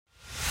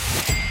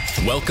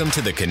Welcome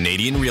to the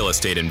Canadian Real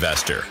Estate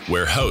Investor,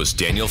 where hosts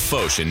Daniel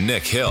Foch and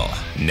Nick Hill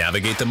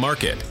navigate the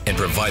market and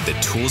provide the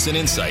tools and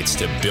insights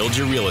to build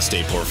your real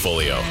estate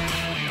portfolio.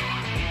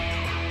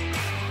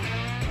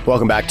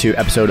 Welcome back to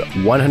episode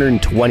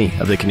 120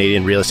 of the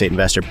Canadian Real Estate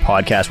Investor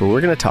podcast, where we're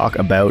going to talk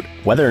about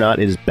whether or not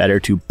it is better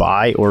to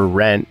buy or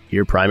rent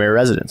your primary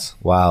residence.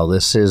 Wow,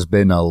 this has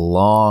been a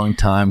long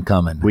time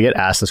coming. We get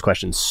asked this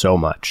question so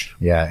much.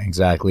 Yeah,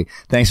 exactly.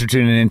 Thanks for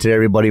tuning in today,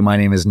 everybody. My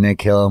name is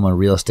Nick Hill. I'm a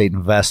real estate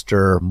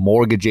investor,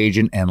 mortgage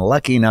agent, and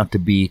lucky enough to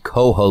be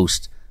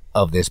co-host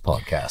of this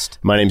podcast.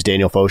 My name is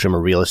Daniel Foch. I'm a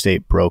real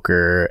estate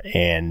broker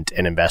and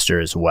an investor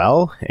as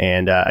well.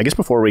 And I guess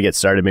before we get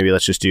started, maybe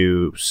let's just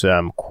do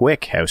some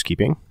quick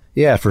housekeeping.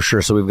 Yeah, for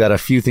sure. So we've got a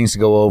few things to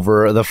go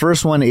over. The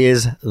first one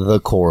is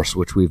the course,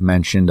 which we've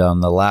mentioned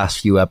on the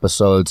last few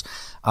episodes.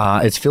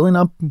 It's filling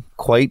up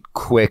quite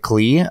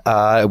quickly.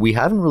 We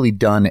haven't really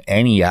done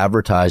any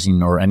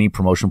advertising or any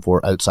promotion for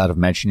it outside of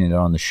mentioning it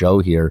on the show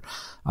here.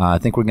 I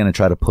think we're going to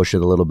try to push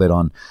it a little bit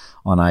on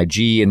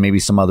IG and maybe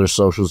some other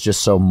socials,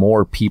 just so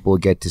more people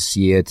get to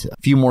see it. A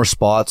few more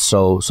spots,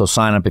 so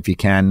sign up if you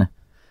can.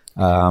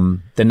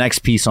 The next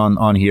piece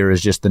on here is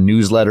just the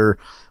newsletter,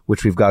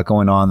 which we've got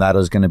going on. That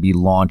is going to be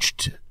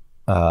launched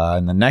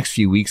in the next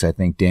few weeks, I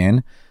think,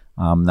 Dan.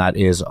 That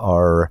is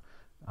our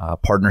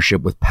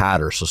partnership with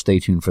Patter, so stay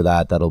tuned for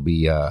that. That'll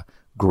be a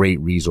great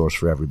resource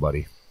for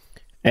everybody.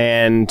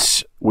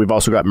 And we've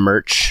also got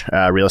merch,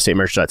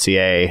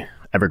 realestatemerch.ca,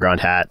 Evergrande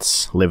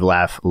hats, Live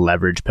Laugh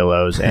Leverage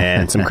pillows,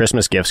 and some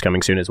Christmas gifts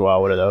coming soon as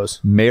well. What are those?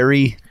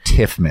 Merry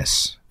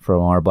Tiffmas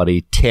from our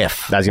buddy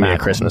Tiff. That's going to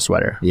be a Christmas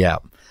sweater. Yeah.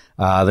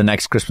 The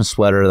next Christmas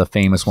sweater, the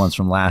famous ones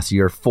from last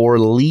year,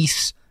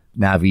 Feliz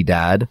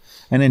Navidad.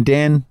 And then,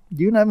 Dan,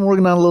 you and I have been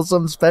working on a little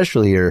something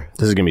special here.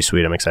 This is going to be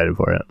sweet. I'm excited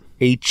for it.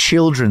 A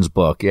children's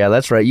book. Yeah,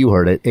 that's right. You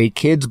heard it. A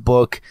kid's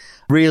book.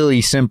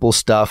 Really simple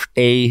stuff.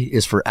 A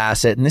is for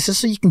asset. And this is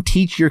so you can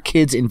teach your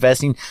kids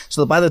investing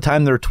so that by the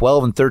time they're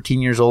 12 and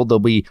 13 years old, they'll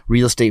be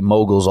real estate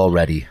moguls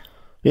already.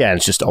 Yeah, and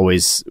it's just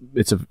always,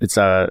 it's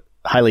a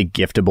highly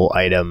giftable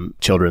item,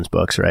 children's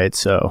books, right?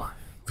 So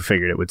we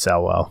figured it would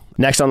sell well.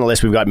 Next on the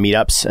list, we've got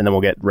meetups, and then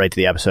we'll get right to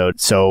the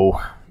episode. So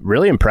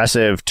really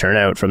impressive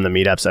turnout from the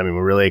meetups. I mean,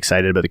 we're really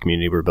excited about the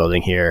community we're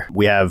building here.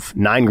 We have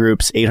 9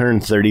 groups,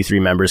 833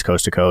 members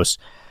coast to coast.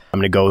 I'm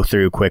going to go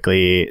through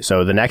quickly.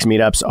 So the next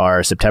meetups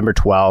are September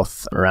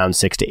 12th, around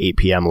 6 to 8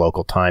 p.m.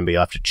 local time, but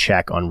you'll have to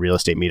check on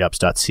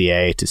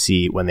realestatemeetups.ca to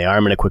see when they are.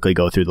 I'm going to quickly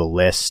go through the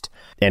list.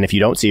 And if you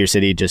don't see your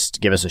city,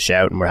 just give us a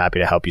shout, and we're happy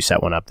to help you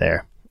set one up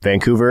there.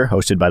 Vancouver,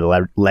 hosted by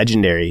the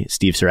legendary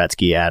Steve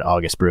Saretsky at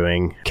August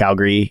Brewing.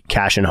 Calgary,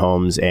 Cashin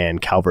Homes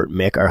and Calvert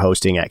Mick are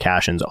hosting at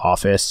Cashin's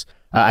office.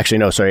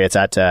 It's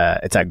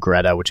at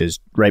Greta, which is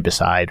right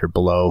beside or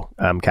below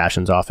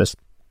Cashin's office.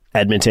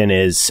 Edmonton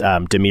is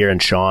Demir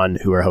and Sean,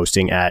 who are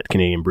hosting at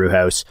Canadian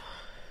Brewhouse.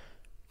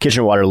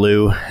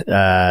 Kitchener-Waterloo,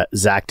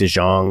 Zach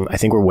DeJong. I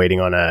think we're waiting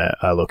on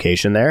a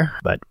location there,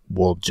 but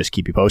we'll just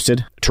keep you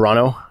posted.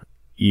 Toronto,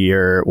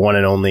 your one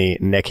and only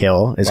Nick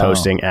Hill is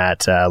hosting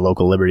at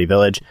local Liberty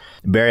Village.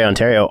 Barrie,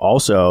 Ontario,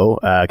 also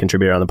a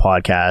contributor on the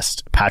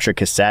podcast. Patrick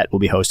Cassette will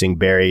be hosting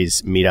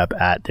Barrie's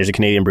meetup there's a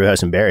Canadian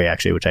Brewhouse in Barrie,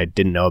 actually, which I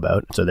didn't know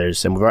about. So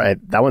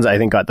that one's, I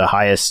think, got the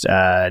highest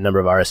number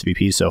of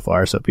RSVPs so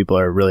far. So people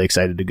are really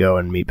excited to go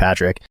and meet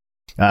Patrick.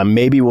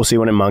 Maybe we'll see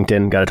one in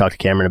Moncton. Got to talk to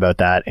Cameron about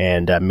that.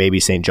 And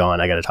maybe St.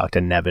 John. I got to talk to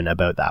Nevin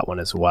about that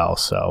one as well.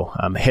 So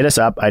hit us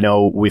up. I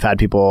know we've had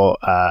people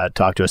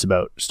talk to us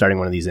about starting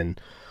one of these in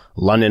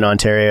London,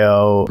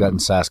 Ontario. We've got in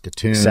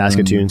Saskatoon.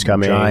 Saskatoon's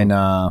coming.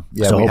 Regina.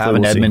 Yeah, so we have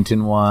an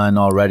Edmonton one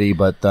already,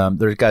 but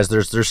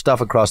there's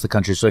stuff across the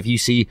country. So if you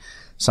see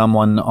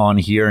someone on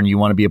here and you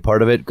want to be a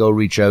part of it, go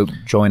reach out,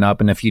 join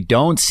up. And if you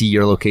don't see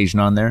your location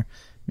on there,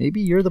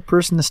 maybe you're the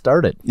person to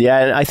start it. Yeah,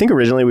 and I think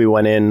originally we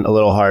went in a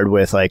little hard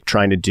with like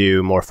trying to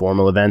do more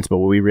formal events, but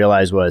what we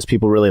realized was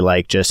people really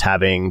like just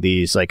having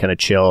these like kind of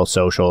chill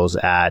socials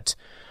at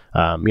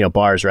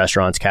bars,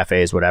 restaurants,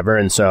 cafes, whatever.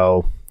 And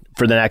so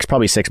for the next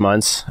probably 6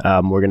 months,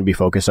 we're going to be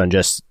focused on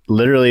just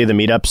literally the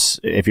meetups.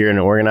 If you're an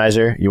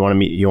organizer, you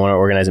want to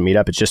organize a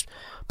meetup, it's just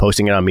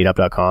posting it on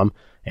meetup.com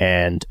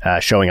and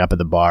showing up at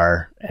the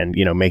bar and,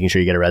 making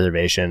sure you get a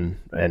reservation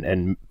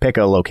and pick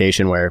a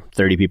location where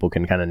 30 people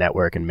can kind of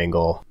network and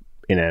mingle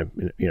in a,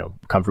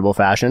 comfortable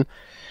fashion.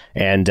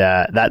 And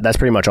that's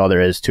pretty much all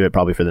there is to it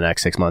probably for the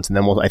next 6 months. And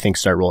then we'll, I think,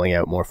 start rolling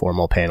out more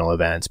formal panel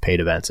events, paid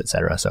events,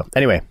 etc. So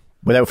anyway,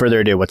 without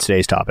further ado, what's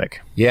today's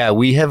topic? Yeah,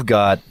 we have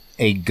got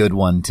a good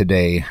one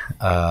today,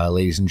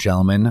 ladies and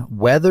gentlemen.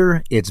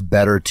 Whether it's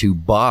better to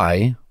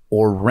buy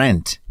or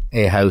rent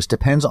a house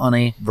depends on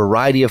a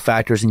variety of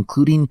factors,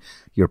 including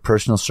your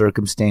personal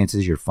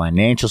circumstances, your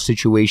financial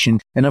situation,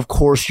 and of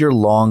course, your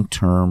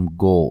long-term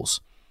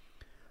goals.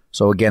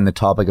 So again, the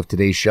topic of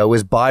today's show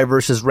is buy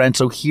versus rent.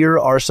 So here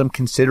are some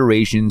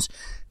considerations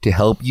to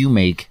help you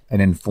make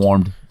an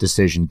informed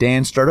decision.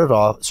 Dan, start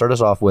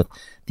us off with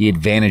the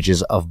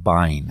advantages of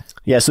buying.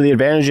 Yeah, so the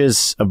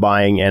advantages of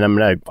buying, and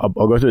I'll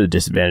go through the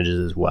disadvantages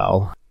as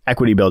well.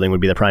 Equity building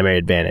would be the primary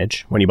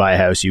advantage. When you buy a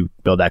house, you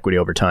build equity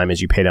over time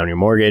as you pay down your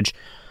mortgage.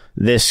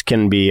 this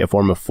can be a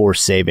form of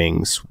forced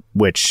savings,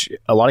 which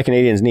a lot of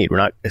Canadians need. We're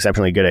not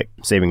exceptionally good at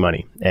saving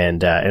money,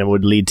 and it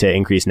would lead to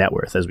increased net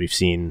worth, as we've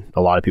seen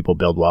a lot of people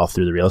build wealth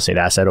through the real estate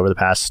asset over the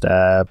past,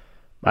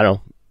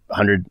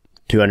 100,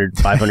 200,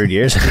 500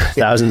 years,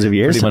 thousands of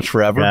years. Pretty much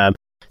forever.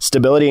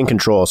 Stability and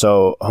control.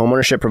 So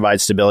homeownership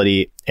provides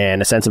stability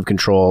and a sense of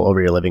control over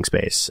your living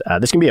space.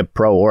 This can be a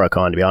pro or a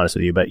con, to be honest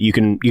with you, but you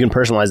can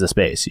personalize the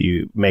space.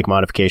 You make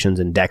modifications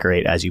and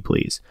decorate as you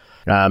please.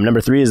 Number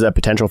 3 is the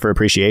potential for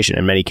appreciation.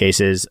 In many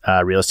cases,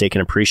 real estate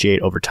can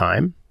appreciate over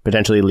time,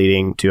 potentially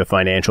leading to a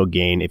financial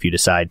gain if you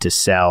decide to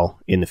sell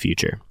in the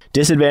future.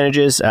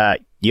 Disadvantages,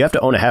 you have to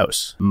own a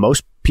house.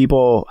 Most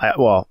people,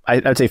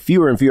 I'd say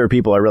fewer and fewer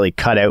people are really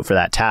cut out for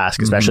that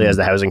task, especially as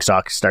the housing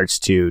stock starts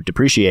to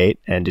depreciate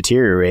and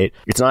deteriorate.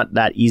 It's not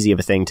that easy of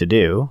a thing to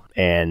do,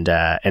 and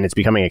it's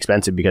becoming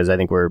expensive because I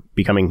think we're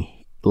becoming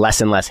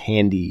less and less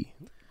handy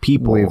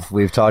people.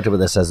 We've talked about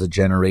this as a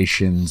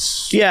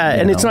generation's... Yeah,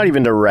 and it's not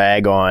even to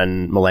rag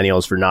on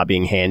millennials for not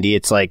being handy.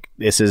 It's like,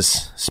 this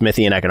is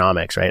Smithian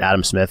economics, right?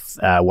 Adam Smith,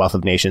 Wealth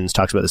of Nations,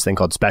 talks about this thing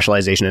called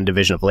specialization and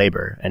division of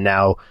labor. And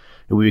now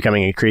we're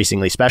becoming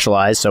increasingly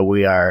specialized. So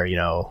we are,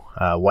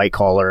 white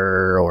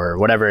collar or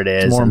whatever it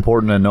is. It's more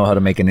important to know how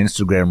to make an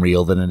Instagram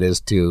reel than it is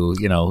to,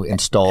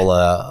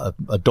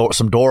 install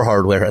some door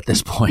hardware at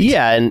this point.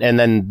 Yeah. And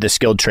then the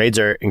skilled trades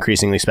are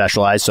increasingly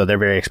specialized. So they're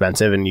very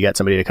expensive, and you get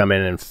somebody to come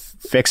in and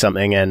fix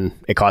something, and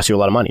it costs you a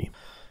lot of money.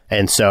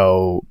 And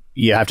so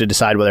you have to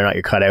decide whether or not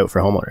you're cut out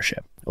for homeownership.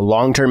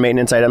 Long-term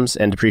maintenance items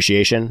and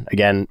depreciation.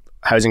 Again,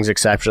 housing is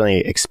exceptionally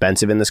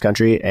expensive in this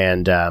country,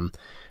 and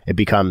it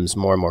becomes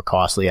more and more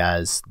costly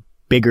as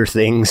bigger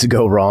things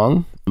go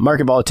wrong.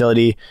 Market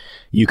volatility,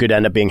 you could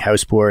end up being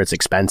house poor. It's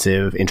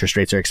expensive. Interest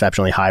rates are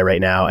exceptionally high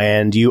right now,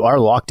 and you are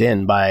locked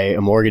in by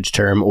a mortgage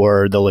term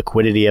or the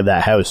liquidity of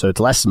that house. So it's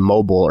less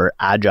mobile or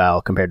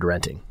agile compared to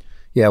renting.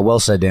 Yeah, well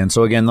said, Dan.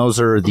 So again, those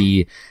are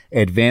the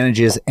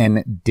advantages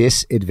and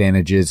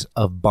disadvantages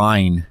of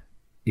buying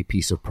a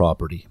piece of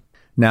property.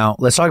 Now,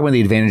 let's talk about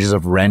the advantages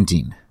of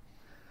renting.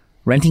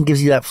 Renting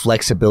gives you that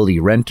flexibility.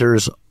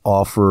 Renters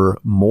offer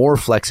more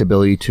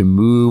flexibility to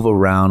move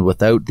around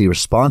without the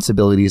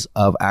responsibilities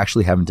of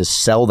actually having to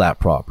sell that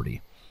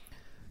property.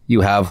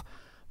 You have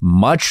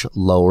much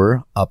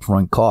lower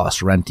upfront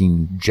costs.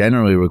 Renting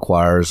generally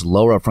requires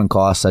lower upfront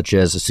costs, such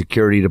as a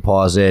security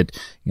deposit,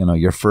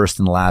 your first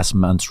and last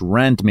month's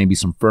rent, maybe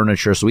some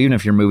furniture. So even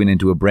if you're moving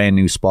into a brand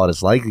new spot,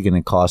 it's likely going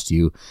to cost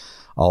you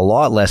a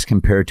lot less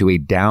compared to a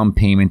down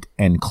payment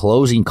and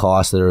closing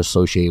costs that are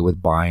associated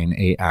with buying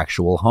an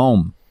actual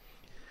home.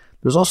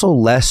 There's also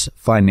less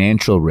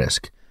financial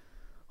risk.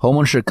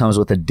 Homeownership comes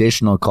with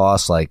additional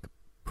costs like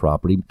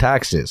property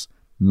taxes,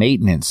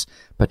 maintenance,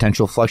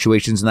 potential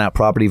fluctuations in that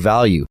property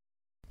value,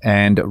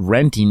 and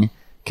renting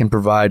can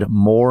provide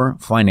more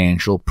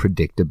financial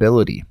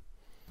predictability.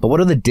 But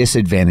what are the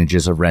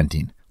disadvantages of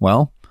renting?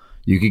 Well,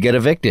 you could get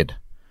evicted.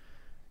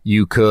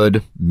 You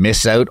could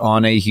miss out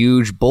on a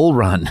huge bull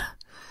run.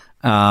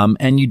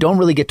 And you don't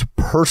really get to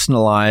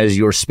personalize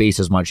your space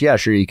as much. Yeah,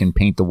 sure, you can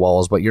paint the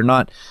walls, but you're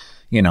not,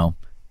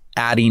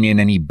 adding in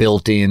any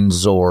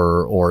built-ins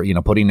or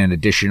putting an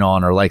addition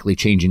on or likely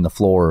changing the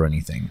floor or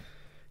anything.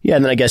 Yeah,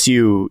 and then I guess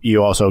you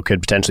also could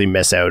potentially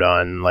miss out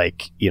on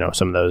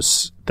some of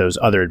those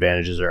other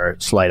advantages or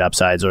slight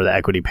upsides or the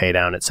equity pay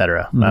down, et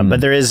cetera. But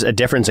there is a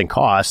difference in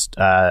cost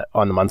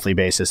on the monthly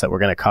basis that we're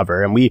going to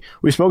cover. And we've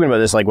spoken about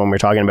this when we're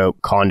talking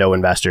about condo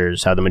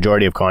investors, how the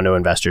majority of condo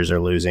investors are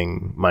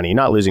losing money,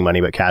 not losing money,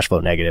 but cash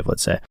flow negative,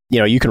 let's say.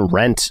 You can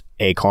rent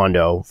a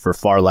condo for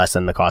far less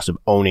than the cost of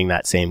owning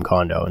that same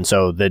condo. And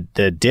so the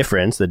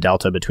difference, the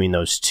delta between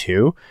those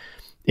two,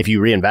 if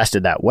you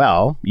reinvested that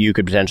well, you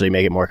could potentially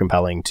make it more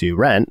compelling to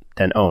rent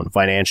than own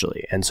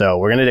financially. And so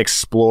we're going to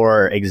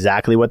explore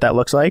exactly what that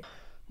looks like.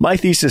 My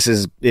thesis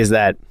is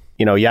that,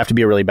 you have to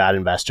be a really bad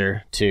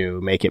investor to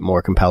make it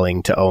more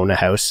compelling to own a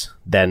house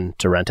than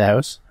to rent a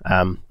house.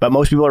 But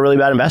most people are really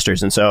bad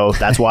investors. And so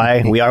that's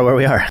why we are where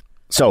we are.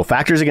 So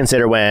factors to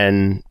consider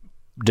when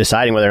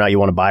deciding whether or not you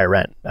want to buy or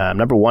rent.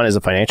 Number one is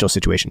the financial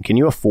situation. Can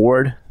you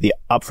afford the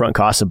upfront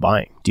costs of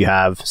buying? Do you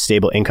have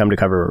stable income to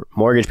cover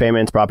mortgage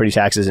payments, property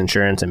taxes,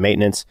 insurance, and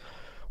maintenance?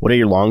 What are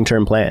your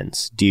long-term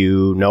plans? Do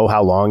you know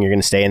how long you're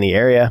going to stay in the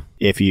area?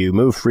 If you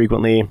move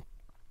frequently,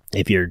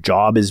 if your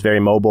job is very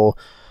mobile,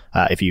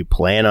 if you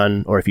plan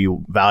on, or if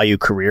you value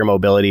career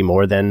mobility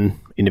more than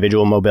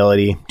individual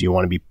mobility, do you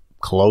want to be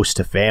close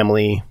to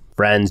family,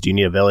 friends? Do you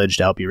need a village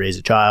to help you raise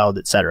a child,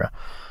 etc.?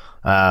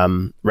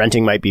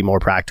 Renting might be more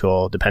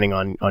practical depending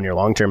on your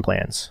long-term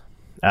plans.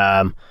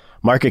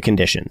 Market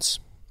conditions.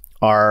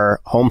 Are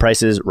home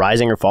prices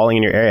rising or falling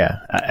in your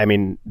area? I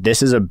mean,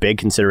 this is a big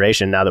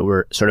consideration now that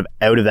we're sort of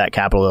out of that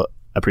capital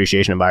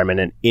appreciation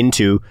environment and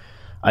into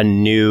a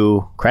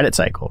new credit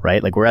cycle,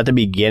 right? We're at the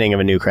beginning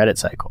of a new credit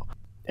cycle,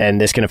 and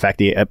this can affect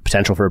the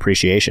potential for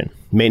appreciation.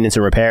 Maintenance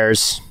and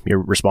repairs. You're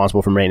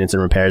responsible for maintenance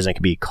and repairs, and it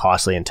can be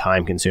costly and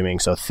time consuming.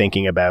 So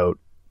thinking about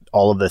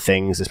all of the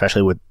things,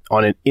 especially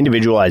on an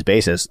individualized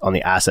basis on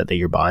the asset that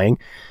you're buying.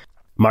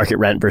 Market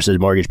rent versus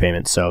mortgage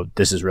payments. So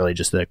this is really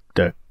just the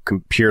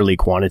purely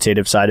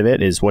quantitative side of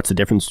it is what's the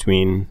difference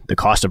between the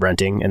cost of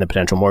renting and the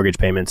potential mortgage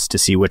payments to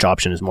see which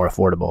option is more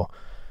affordable.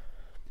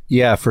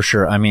 Yeah, for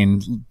sure. I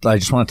mean, I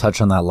just want to touch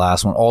on that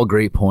last one. All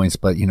great points,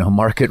 but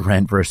market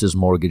rent versus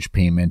mortgage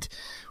payment.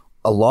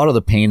 A lot of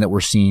the pain that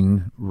we're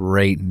seeing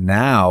right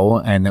now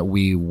and that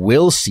we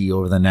will see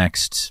over the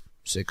next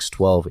 6,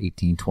 12,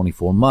 18,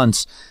 24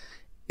 months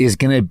is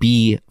going to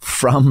be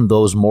from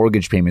those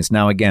mortgage payments.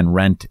 Now, again,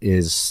 rent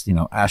is,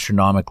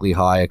 astronomically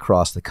high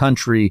across the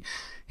country,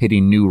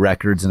 hitting new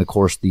records. And of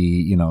course,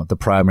 the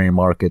primary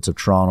markets of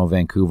Toronto,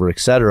 Vancouver,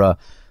 etc.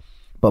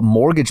 But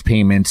mortgage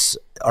payments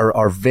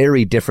are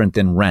very different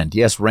than rent.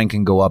 Yes, rent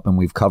can go up, and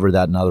we've covered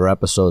that in other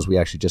episodes. We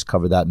actually just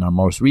covered that in our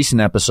most recent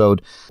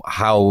episode,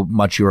 how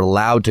much you're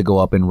allowed to go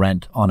up in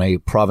rent on a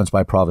province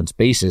by province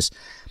basis.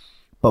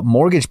 But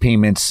mortgage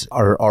payments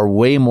are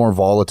way more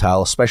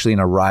volatile, especially in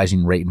a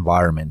rising rate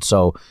environment.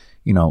 So,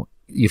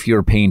 if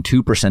you're paying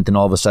 2% and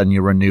all of a sudden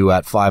you renew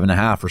at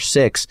 5.5 or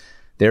 6,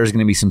 there's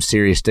going to be some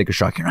serious sticker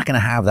shock. You're not going to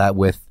have that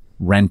with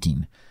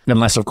renting.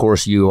 Unless, of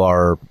course, you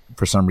are,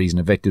 for some reason,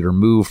 evicted or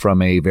moved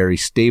from a very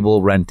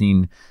stable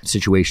renting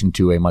situation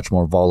to a much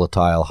more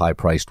volatile,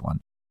 high-priced one.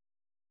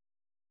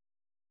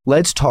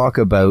 Let's talk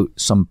about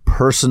some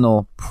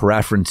personal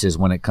preferences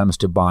when it comes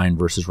to buying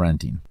versus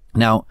renting.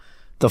 Now,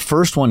 the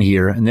first one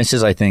here, and this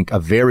is, I think, a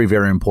very,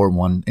 very important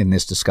one in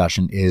this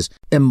discussion, is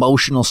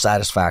emotional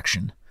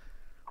satisfaction,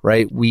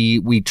 right?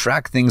 We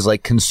track things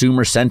like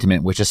consumer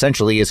sentiment, which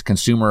essentially is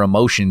consumer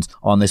emotions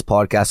on this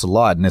podcast a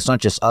lot. And it's not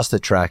just us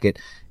that track it.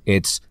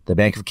 It's the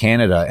Bank of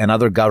Canada and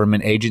other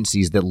government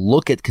agencies that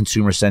look at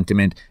consumer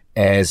sentiment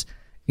as,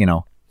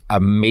 a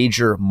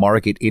major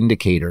market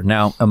indicator.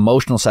 Now,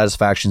 emotional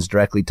satisfaction is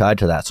directly tied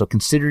to that. So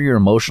consider your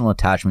emotional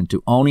attachment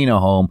to owning a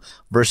home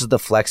versus the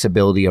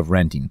flexibility of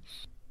renting.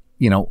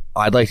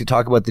 I'd like to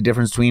talk about the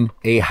difference between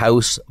a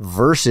house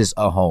versus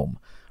a home,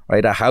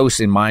 right? A house,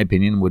 in my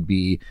opinion, would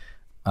be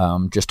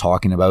just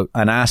talking about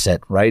an asset,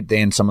 right?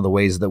 And some of the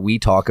ways that we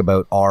talk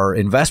about our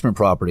investment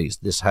properties,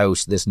 this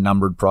house, this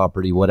numbered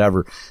property,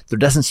 whatever, there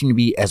doesn't seem to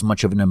be as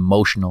much of an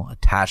emotional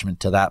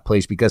attachment to that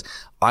place because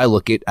I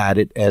look at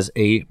it as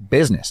a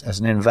business, as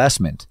an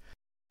investment.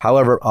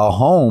 However, a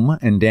home,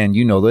 and Dan,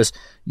 you know this,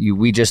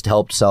 we just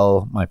helped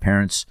sell my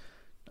parents'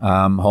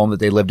 home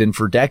that they lived in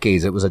for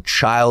decades. It was a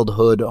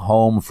childhood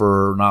home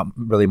for not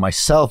really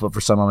myself, but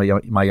for some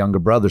of my younger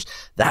brothers.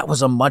 That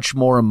was a much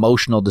more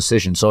emotional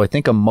decision. So I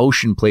think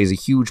emotion plays a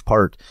huge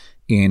part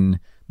in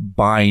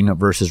buying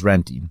versus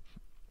renting.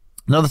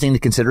 Another thing to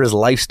consider is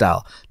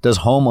lifestyle. Does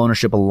home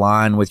ownership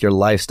align with your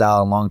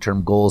lifestyle and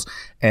long-term goals?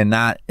 And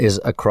that is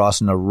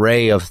across an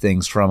array of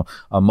things, from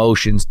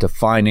emotions to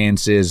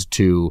finances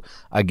to,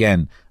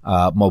 again,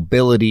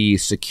 mobility,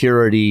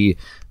 security,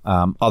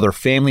 other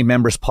family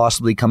members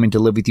possibly coming to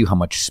live with you. How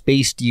much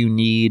space do you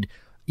need?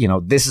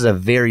 This is a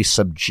very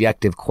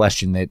subjective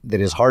question that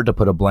is hard to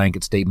put a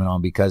blanket statement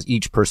on because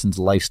each person's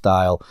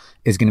lifestyle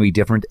is going to be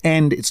different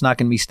and it's not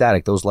going to be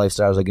static. Those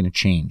lifestyles are going to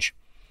change.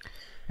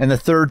 And the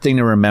third thing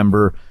to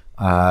remember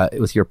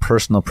with your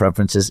personal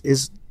preferences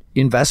is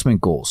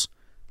investment goals.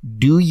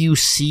 Do you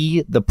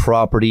see the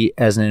property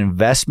as an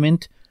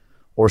investment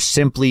or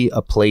simply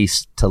a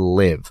place to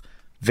live?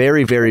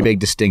 Very, very big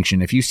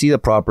distinction. If you see the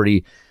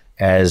property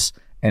as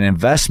an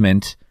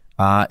investment,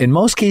 in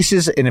most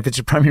cases, and if it's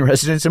a primary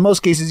residence, in most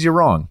cases, you're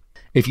wrong.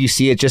 If you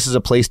see it just as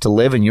a place to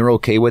live and you're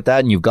okay with that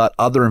and you've got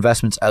other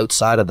investments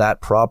outside of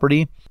that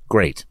property,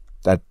 great.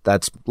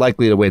 That's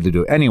likely the way to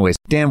do it. Anyways,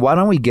 Dan, why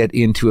don't we get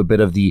into a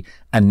bit of the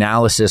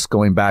analysis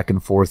going back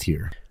and forth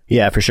here?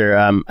 Yeah, for sure.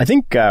 I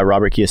think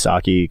Robert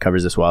Kiyosaki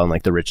covers this well in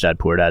like the Rich Dad,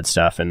 Poor Dad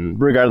stuff. And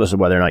regardless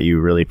of whether or not you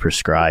really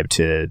prescribe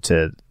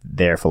to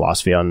their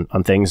philosophy on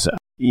things,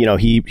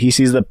 he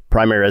sees the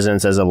primary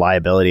residence as a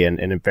liability, and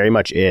it very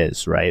much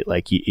is, right?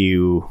 Like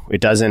it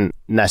doesn't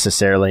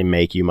necessarily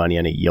make you money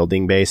on a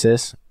yielding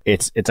basis.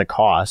 It's a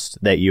cost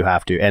that you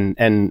have to,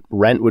 and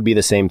rent would be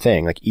the same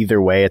thing. Like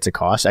either way, it's a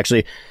cost.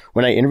 Actually,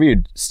 when I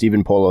interviewed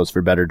Stephen Polos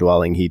for Better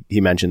Dwelling,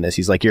 he mentioned this.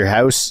 He's like, your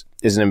house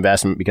is an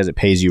investment because it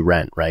pays you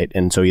rent, right?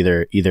 And so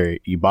either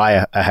you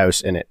buy a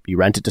house and you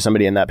rent it to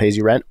somebody and that pays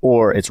you rent,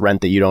 or it's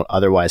rent that you don't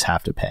otherwise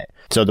have to pay.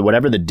 So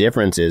whatever the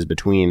difference is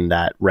between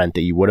that rent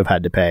that you would have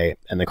had to pay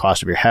and the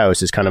cost of your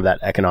house is kind of that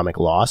economic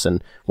loss,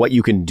 and what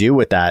you can do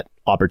with that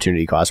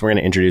opportunity cost. We're going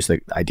to introduce the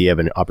idea of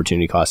an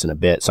opportunity cost in a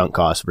bit, sunk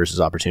cost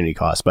versus opportunity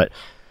cost. But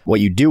what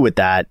you do with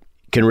that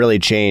can really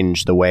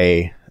change the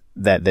way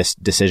that this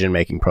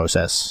decision-making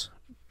process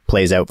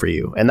plays out for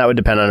you. And that would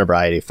depend on a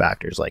variety of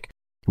factors, like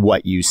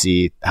what you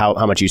see, how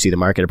much you see the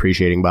market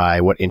appreciating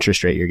by, what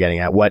interest rate you're getting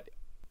at, what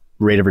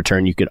rate of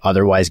return you could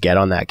otherwise get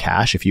on that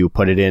cash if you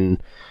put it in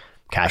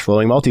cash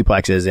flowing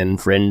multiplexes in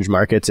fringe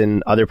markets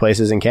in other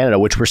places in Canada,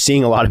 which we're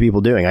seeing a lot of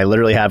people doing. I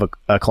literally have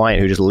a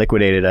client who just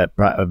liquidated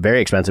a very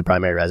expensive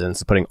primary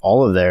residence, putting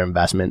all of their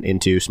investment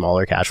into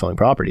smaller cash flowing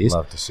properties.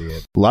 Love to see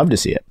it. Love to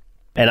see it.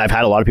 And I've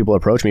had a lot of people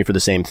approach me for the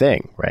same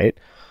thing, right?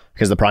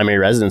 Because the primary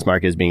residence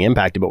market is being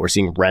impacted, but we're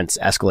seeing rents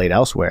escalate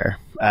elsewhere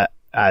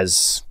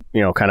as,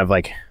 kind of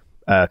like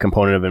a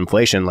component of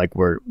inflation like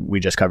we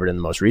just covered in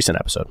the most recent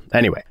episode.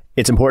 Anyway,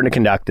 it's important to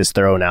conduct this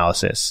thorough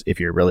analysis if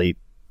you're really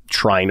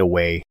trying to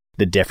weigh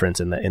the difference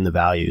in the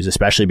values,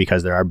 especially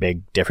because there are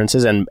big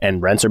differences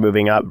and rents are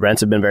moving up.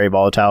 Rents have been very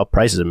volatile.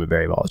 Prices have been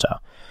very volatile.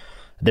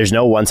 There's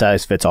no one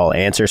size fits all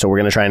answer. So we're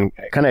going to try and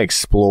kind of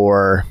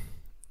explore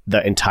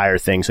the entire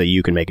thing so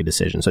you can make a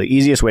decision. So the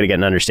easiest way to get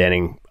an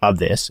understanding of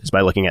this is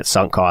by looking at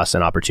sunk costs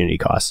and opportunity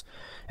costs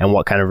and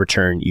what kind of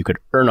return you could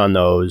earn on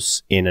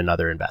those in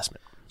another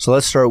investment. So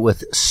let's start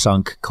with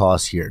sunk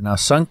costs here. Now,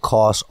 sunk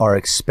costs are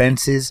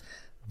expenses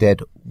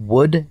that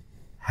would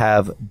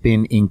have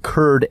been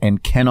incurred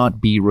and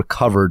cannot be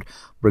recovered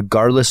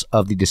regardless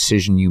of the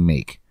decision you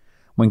make.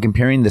 When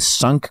comparing the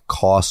sunk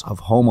costs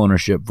of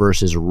homeownership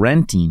versus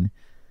renting,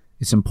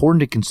 it's important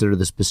to consider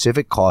the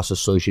specific costs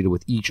associated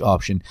with each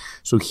option.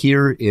 So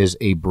here is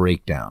a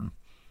breakdown.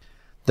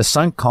 The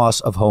sunk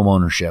costs of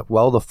homeownership.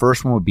 Well, the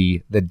first one would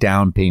be the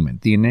down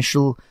payment, the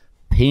initial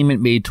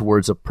payment made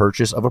towards a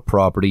purchase of a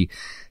property,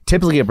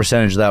 typically a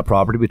percentage of that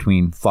property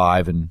between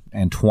 5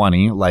 and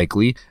 20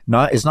 likely.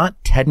 It's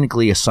not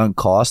technically a sunk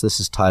cost. This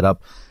is tied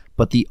up,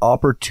 but the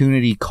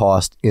opportunity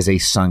cost is a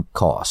sunk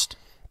cost.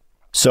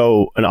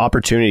 So an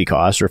opportunity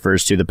cost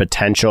refers to the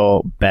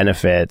potential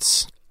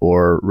benefits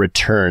or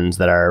returns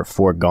that are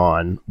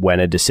foregone when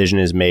a decision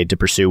is made to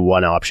pursue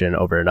one option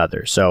over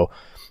another. So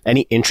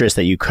any interest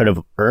that you could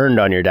have earned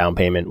on your down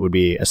payment would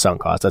be a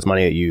sunk cost. That's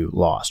money that you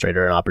lost, right?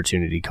 Or an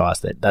opportunity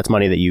cost. That's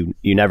money that you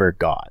never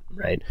got,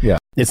 right? Yeah.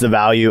 It's the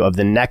value of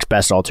the next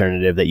best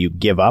alternative that you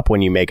give up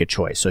when you make a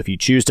choice. So if you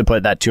choose to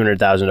put that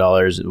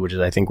 $200,000, which is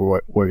I think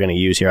we're going to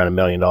use here on $1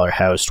 million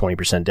house,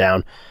 20%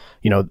 down,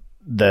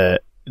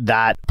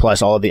 that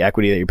plus all of the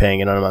equity that you're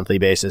paying in on a monthly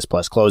basis,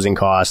 plus closing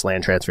costs,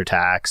 land transfer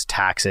tax,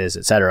 taxes,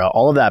 etc.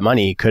 All of that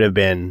money could have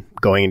been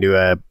going into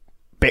a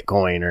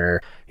Bitcoin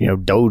or,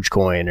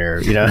 Dogecoin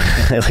or,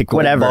 like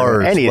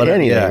whatever, anything,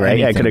 right?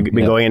 Yeah, it could have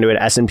been going into an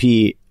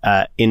S&P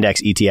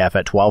index ETF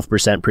at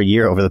 12% per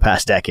year over the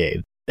past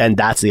decade. And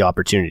that's the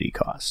opportunity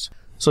cost.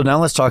 So now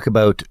let's talk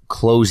about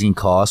closing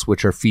costs,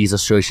 which are fees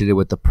associated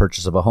with the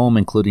purchase of a home,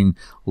 including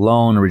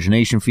loan,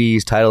 origination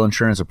fees, title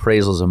insurance,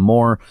 appraisals, and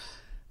more.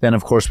 Then,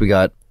 of course, we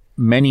got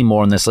many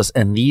more on this list,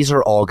 and these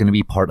are all going to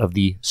be part of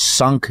the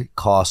sunk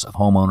costs of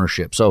home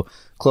ownership. So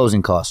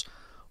closing costs,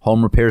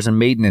 home repairs and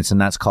maintenance,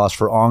 and that's cost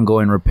for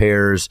ongoing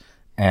repairs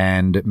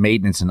and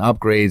maintenance and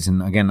upgrades.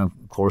 And again, of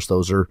course,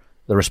 those are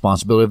the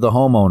responsibility of the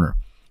homeowner.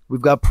 We've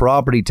got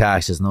property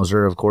taxes, and those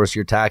are, of course,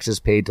 your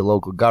taxes paid to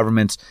local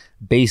governments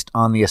based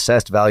on the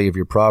assessed value of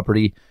your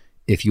property.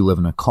 If you live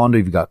in a condo,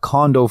 you've got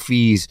condo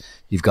fees,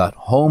 you've got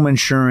home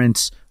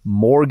insurance,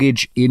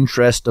 mortgage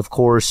interest, of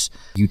course,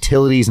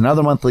 utilities and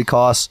other monthly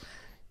costs.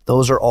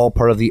 Those are all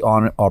part of the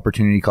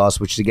opportunity cost,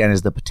 which again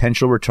is the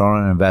potential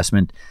return on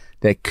investment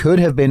that could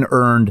have been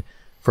earned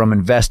from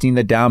investing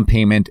the down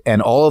payment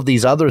and all of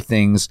these other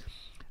things,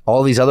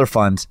 all these other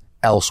funds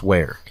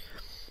elsewhere.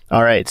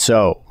 All right,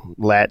 so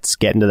let's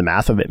get into the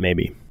math of it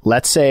maybe.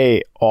 Let's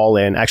say all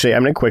in. Actually,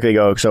 I'm going to quickly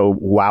go. So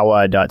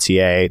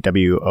WOWA.ca,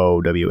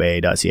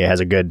 WOWA.ca has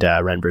a good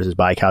rent versus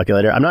buy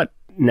calculator. I'm not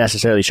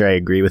necessarily sure I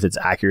agree with its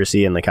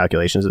accuracy and the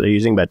calculations that they're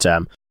using, but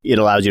it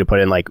allows you to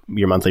put in like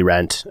your monthly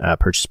rent,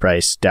 purchase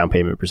price, down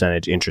payment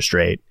percentage, interest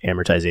rate,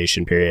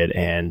 amortization period,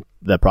 and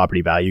the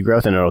property value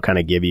growth, and it'll kind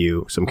of give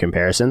you some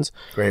comparisons.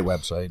 Great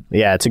website.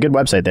 Yeah, it's a good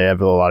website. They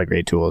have a lot of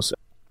great tools.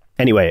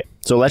 Anyway,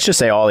 so let's just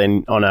say all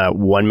in on a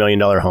 $1 million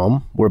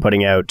home, we're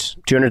putting out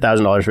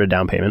 $200,000 for a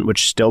down payment,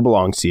 which still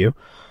belongs to you.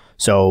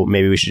 So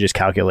maybe we should just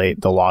calculate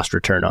the lost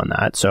return on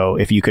that. So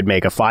if you could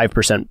make a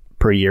 5%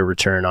 per year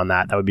return on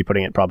that, that would be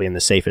putting it probably in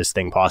the safest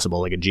thing possible,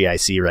 like a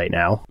GIC right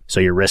now. So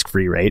your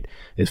risk-free rate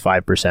is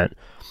 5%.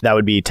 That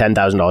would be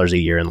 $10,000 a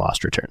year in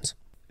lost returns.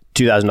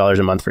 $2,000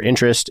 a month for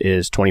interest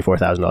is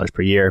 $24,000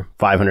 per year.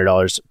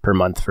 $500 per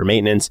month for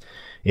maintenance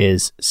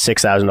is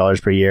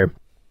 $6,000 per year.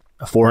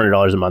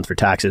 $400 a month for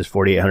taxes,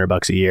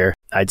 $4,800 a year.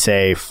 I'd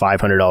say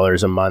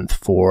 $500 a month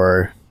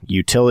for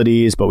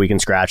utilities, but we can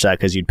scratch that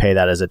because you'd pay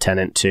that as a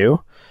tenant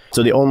too.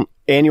 So the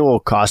annual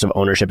cost of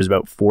ownership is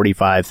about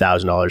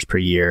 $45,000 per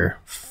year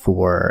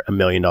for $1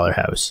 million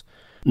house.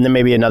 And then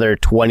maybe another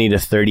 20 to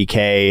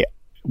 30K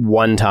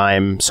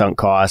one-time sunk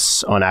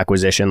costs on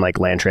acquisition, like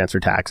land transfer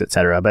tax,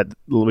 etc. But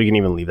we can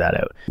even leave that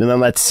out. And then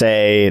let's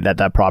say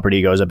that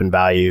property goes up in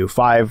value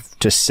 5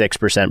 to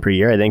 6% per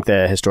year. I think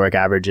the historic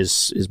average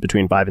is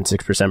between 5 and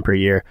 6% per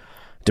year,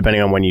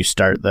 depending on when you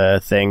start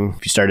the thing.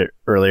 If you start it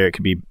earlier, it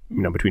could be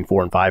between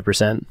 4 and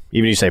 5%.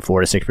 Even if you say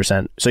 4 to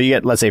 6%. So you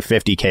get, let's say,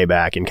 $50K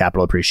back in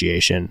capital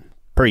appreciation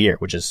per year,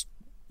 which is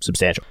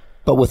substantial.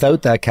 But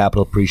without that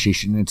capital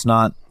appreciation, it's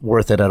not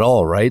worth it at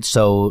all, right?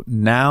 So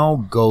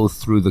now go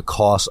through the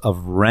cost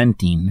of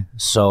renting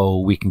so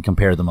we can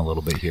compare them a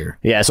little bit here.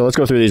 Yeah, so let's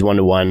go through these one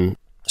to one.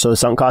 So the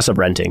sunk cost of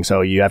renting.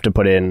 So you have to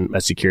put in a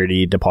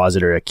security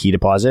deposit or a key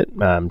deposit,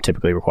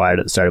 typically required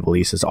at the start of a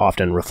lease. It's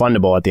often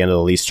refundable at the end of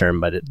the lease term,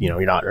 but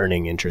you're not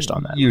earning interest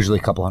on that. Usually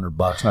a couple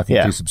 $100,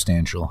 nothing too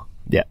substantial.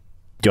 Yeah.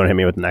 Do you want to hit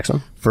me with the next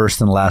one? First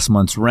and last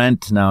month's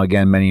rent. Now,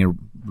 again, many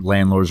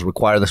landlords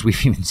require this.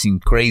 We've even seen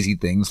crazy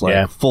things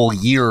like full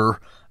year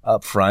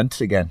up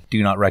front. Again,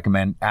 do not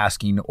recommend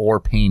asking or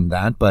paying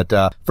that, but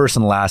first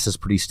and last is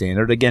pretty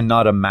standard. Again,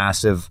 not a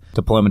massive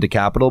deployment to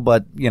capital,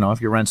 but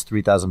if your rent's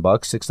 $3,000,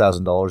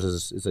 $6,000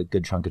 is a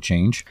good chunk of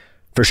change.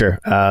 For sure.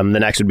 The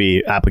next would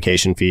be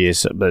application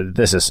fees, but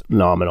this is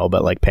nominal,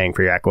 but like paying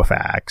for your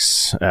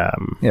Equifax,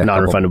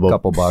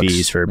 non-refundable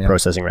fees for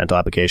processing rental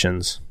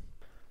applications.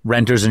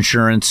 Renter's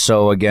insurance.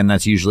 So again,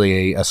 that's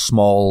usually a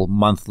small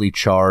monthly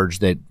charge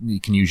that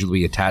can usually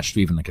be attached to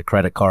even like a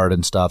credit card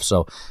and stuff.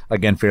 So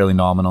again, fairly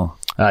nominal.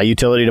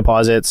 Utility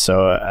deposits.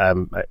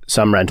 So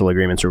some rental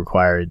agreements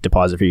require a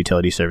deposit for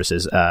utility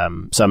services.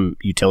 Some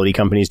utility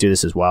companies do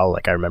this as well.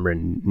 Like I remember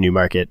in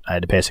Newmarket, I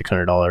had to pay a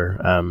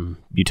 $600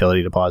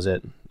 utility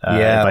deposit. If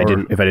I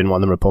didn't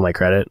want them to pull my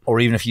credit, or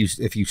even if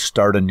you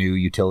start a new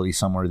utility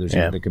somewhere,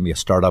 there can be a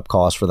startup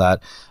cost for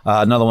that.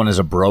 Another one is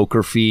a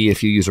broker fee.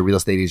 If you use a real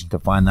estate agent to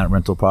find that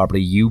rental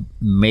property, you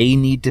may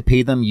need to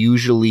pay them.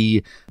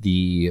 Usually,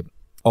 the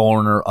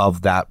owner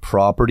of that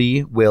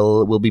property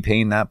will be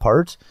paying that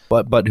part,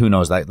 but who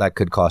knows, that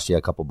could cost you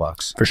a couple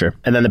bucks for sure.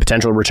 And then the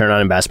potential return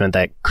on investment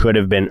that could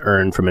have been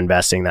earned from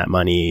investing that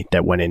money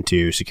that went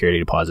into security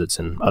deposits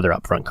and other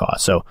upfront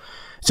costs. So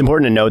it's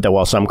important to note that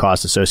while some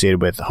costs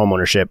associated with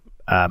homeownership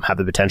have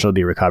the potential to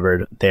be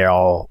recovered, they're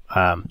all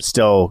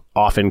still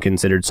often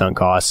considered sunk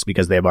costs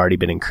because they have already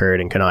been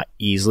incurred and cannot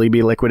easily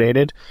be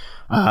liquidated.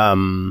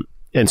 And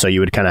so you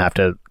would kind of have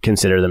to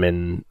consider them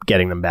in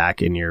getting them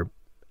back in your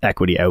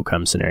equity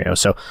outcome scenario.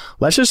 So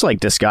let's just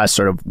discuss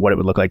sort of what it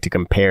would look like to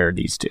compare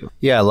these two.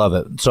 Yeah, I love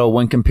it. So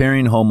when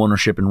comparing home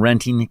ownership and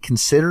renting,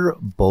 consider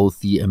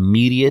both the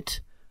immediate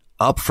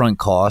upfront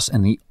costs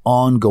and the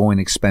ongoing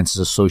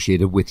expenses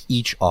associated with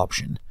each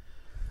option.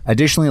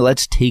 Additionally,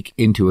 let's take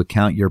into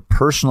account your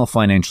personal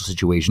financial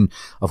situation,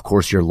 of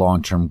course, your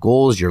long-term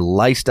goals, your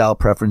lifestyle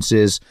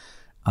preferences,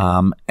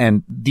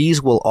 and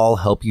these will all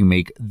help you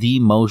make the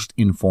most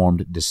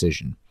informed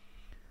decision.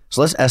 So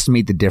let's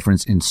estimate the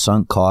difference in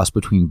sunk costs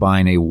between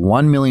buying a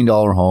 $1 million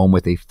home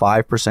with a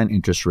 5%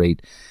 interest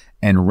rate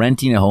and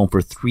renting a home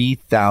for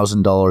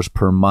 $3,000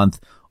 per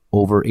month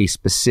over a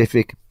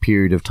specific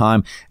period of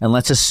time. And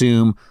let's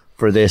assume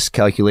for this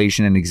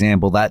calculation and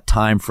example, that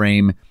time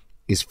frame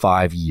is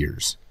 5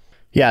 years.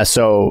 Yeah,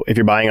 so if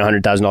you're buying a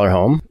 $100,000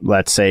 home,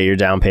 let's say your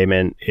down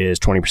payment is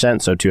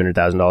 20%, so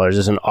 $200,000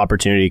 is an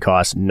opportunity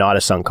cost, not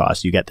a sunk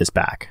cost. You get this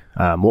back.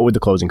 What would the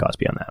closing cost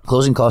be on that?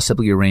 Closing costs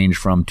typically range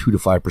from 2 to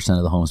 5%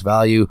 of the home's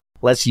value.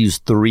 Let's use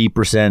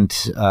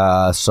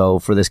 3%. So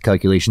for this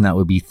calculation, that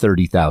would be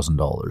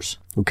 $30,000.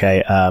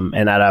 Okay,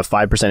 and at a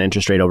 5%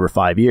 interest rate over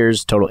 5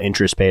 years, total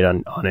interest paid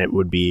on it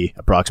would be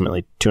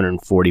approximately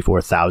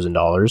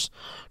 $244,000,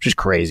 which is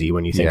crazy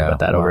when you think about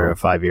that over a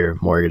 5-year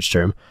mortgage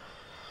term.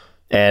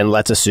 And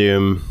let's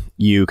assume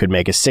you could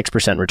make a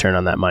 6% return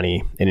on that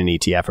money in an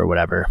ETF or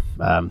whatever.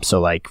 So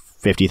like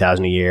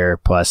 $50,000 a year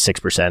plus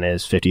 6%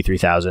 is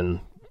 $53,000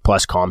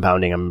 plus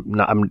compounding. I'm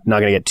not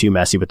going to get too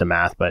messy with the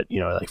math, but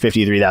like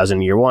 $53,000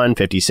 in year one,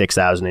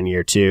 $56,000 in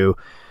year two.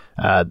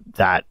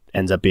 That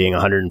ends up being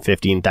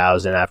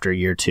 $115,000 after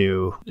year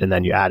two, and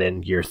then you add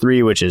in year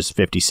three, which is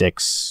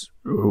 56.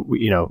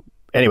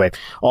 Anyway,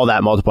 all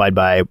that multiplied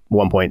by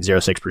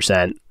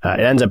 1.06%, it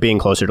ends up being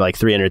closer to like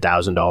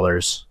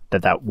 $300,000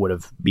 that would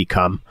have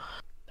become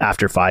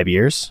after 5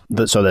 years.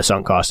 So the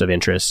sunk cost of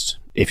interest,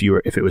 if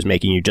it was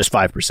making you just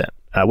 5%,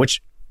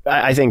 which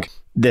I think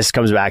this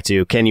comes back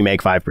to, can you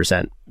make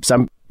 5%?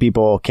 Some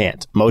people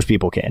can't. Most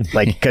people can't,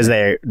 because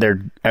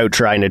they're out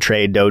trying to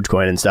trade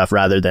Dogecoin and stuff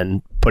rather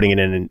than putting it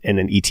in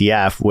an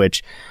ETF,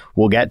 which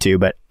we'll get to.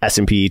 But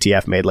S&P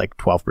ETF made like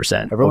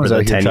 12%. Everyone's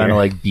out here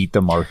trying to beat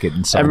the market,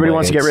 and everybody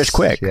wants to get rich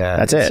quick. Yeah,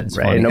 that's it,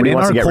 right? Nobody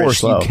wants to get rich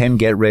slow. You can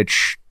get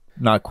rich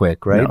not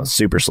quick, right? No,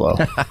 super slow.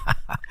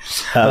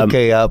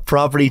 Okay,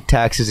 property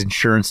taxes,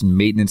 insurance, and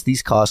maintenance.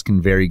 These costs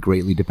can vary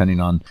greatly depending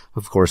on,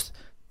 of course,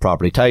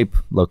 property type,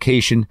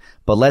 location,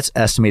 but let's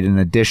estimate an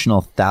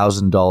additional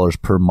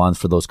 $1,000 per month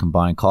for those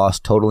combined costs,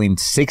 totaling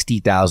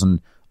 $60,000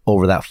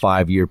 over that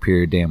 5-year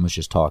period Dan was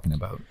just talking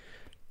about.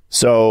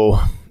 So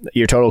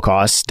your total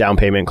costs, down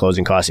payment,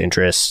 closing costs,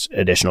 interest,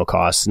 additional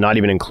costs, not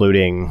even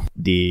including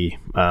the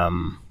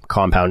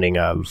compounding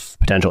of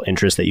potential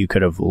interest that you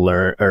could have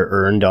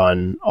earned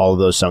on all of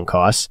those sunk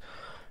costs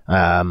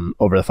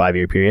over the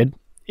 5-year period,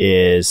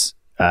 is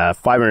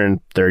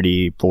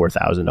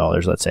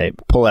 $534,000, let's say.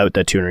 Pull out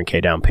the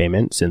 $200K down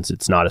payment since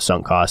it's not a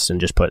sunk cost and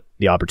just put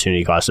the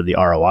opportunity cost of the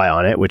ROI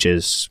on it, which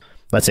is,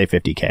 let's say,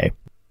 $50K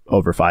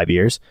over 5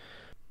 years.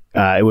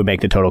 It would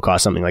make the total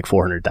cost something like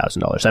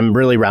 $400,000. I'm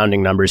really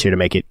rounding numbers here to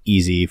make it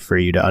easy for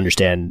you to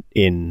understand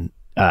in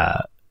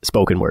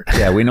spoken word.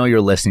 Yeah, we know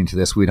you're listening to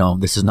this. We don't.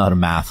 This is not a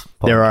math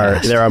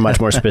podcast. There are much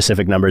more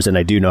specific numbers, and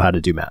I do know how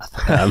to do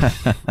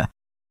math.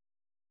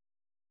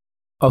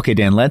 Okay,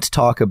 Dan, let's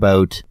talk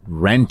about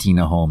renting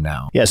a home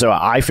now. Yeah, so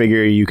I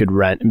figure you could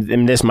rent,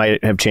 and this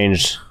might have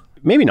changed,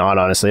 maybe not,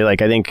 honestly.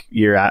 Like, I think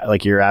your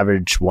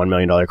average $1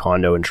 million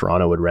condo in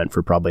Toronto would rent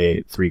for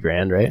probably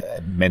 $3,000, right?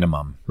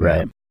 Minimum.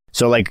 Right.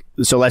 So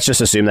let's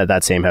just assume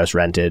that same house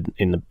rented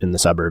in the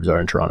suburbs or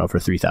in Toronto for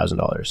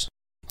 $3,000.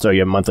 So you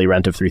have a monthly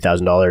rent of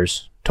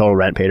 $3,000. Total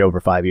rent paid over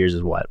 5 years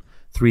is what?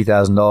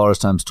 $3,000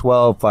 times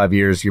 12, 5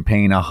 years, you're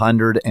paying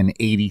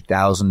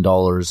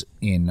 $180,000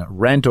 in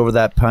rent over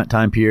that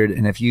time period.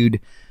 And if you'd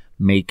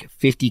make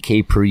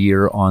 $50K per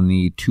year on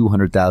the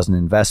 $200,000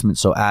 investment,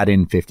 so add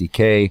in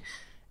 $50K,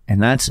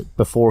 and that's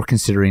before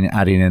considering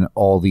adding in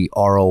all the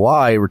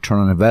ROI, return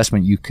on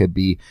investment, you could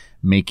be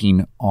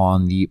making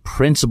on the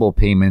principal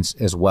payments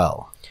as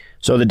well.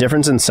 So the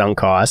difference in sunk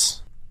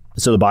costs,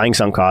 so the buying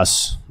sunk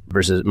costs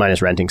versus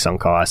minus renting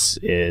sunk costs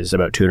is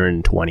about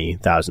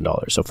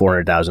 $220,000. So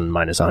 $400,000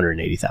 minus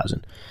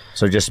 $180,000.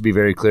 So just to be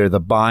very clear,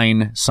 the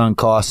buying sunk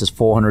cost is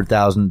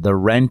 $400,000. The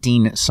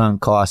renting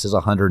sunk cost is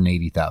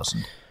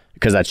 $180,000.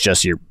 Because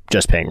that's you're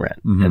just paying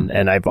rent. Mm-hmm.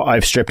 And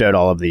I've stripped out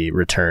all of the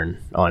return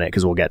on it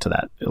because we'll get to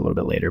that a little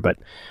bit later. But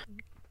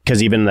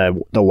because even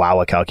the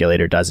WOWA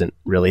calculator doesn't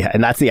really,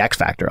 and that's the X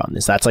factor on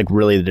this. That's like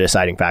really the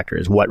deciding factor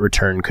is what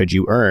return could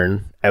you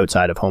earn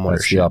outside of homeownership.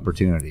 That's the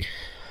opportunity.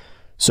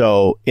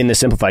 So in the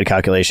simplified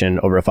calculation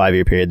over a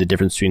 5-year period, the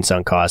difference between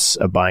sunk costs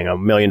of buying a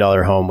 $1 million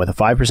home with a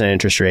 5%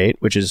 interest rate,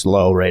 which is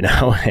low right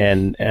now,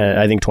 and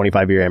I think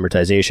 25-year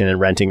amortization, and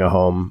renting a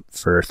home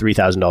for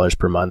 $3,000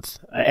 per month.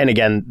 And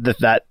again,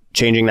 that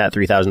changing that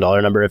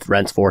 $3,000 number, if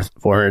rent's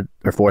 $400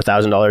 or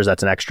 $4,000,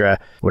 that's an extra,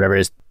 whatever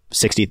it is,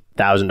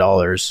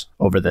 $60,000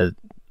 over the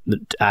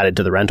added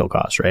to the rental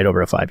cost, right,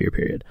 over a 5-year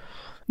period.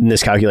 And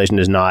this calculation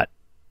does not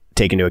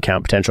take into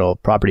account potential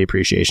property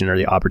appreciation or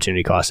the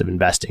opportunity cost of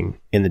investing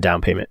in the down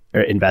payment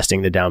or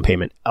investing the down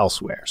payment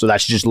elsewhere. So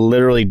that's just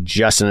literally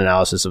just an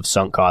analysis of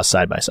sunk costs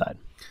side by side.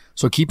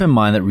 So keep in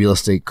mind that real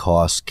estate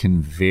costs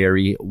can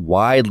vary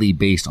widely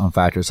based on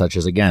factors such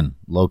as, again,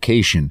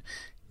 location,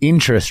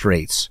 interest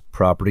rates,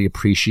 property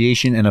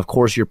appreciation, and of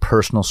course your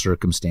personal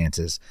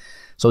circumstances.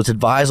 So it's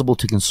advisable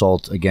to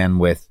consult again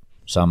with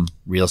some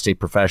real estate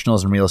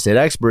professionals and real estate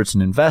experts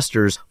and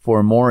investors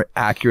for a more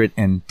accurate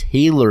and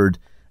tailored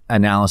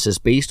analysis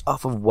based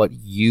off of what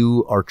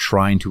you are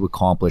trying to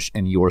accomplish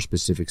in your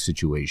specific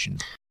situation.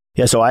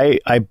 Yeah, so I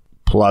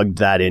plugged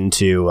that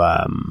into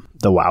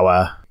the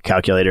WOWA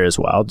calculator as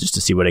well, just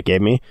to see what it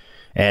gave me.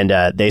 And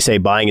they say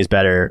buying is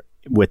better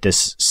with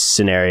this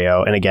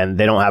scenario. And again,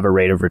 they don't have a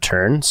rate of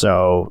return.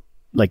 So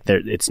like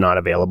it's not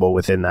available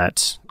within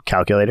that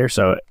calculator.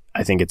 So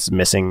I think it's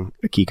missing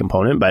a key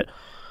component, but it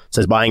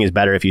says buying is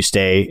better if you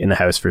stay in the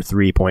house for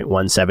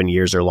 3.17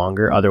 years or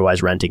longer.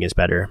 Otherwise, renting is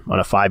better. On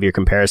a 5-year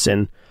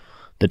comparison,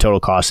 the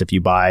total cost if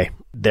you buy,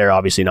 they're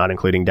obviously not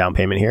including down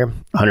payment here,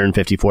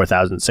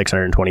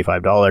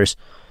 $154,625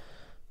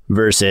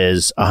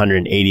 versus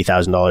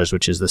 $180,000,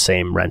 which is the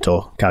same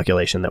rental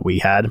calculation that we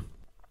had.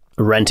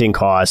 Renting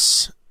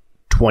costs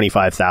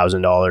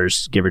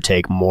 $25,000, give or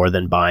take, more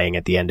than buying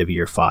at the end of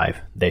year 5,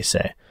 they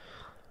say.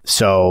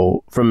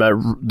 So from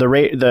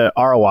the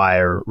ROI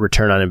or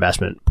return on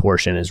investment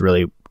portion is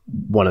really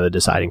one of the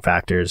deciding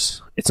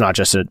factors. It's not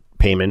just a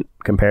payment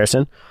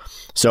comparison.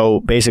 So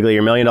basically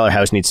your $1 million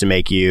house needs to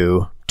make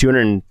you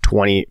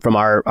from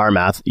our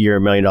math, your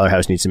 $1 million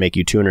house needs to make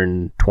you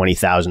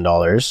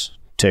 $220,000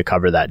 to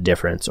cover that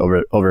difference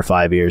over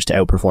 5 years to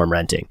outperform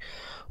renting,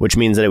 which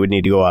means that it would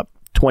need to go up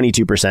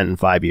 22% in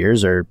 5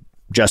 years or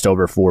just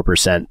over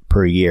 4%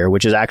 per year,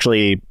 which is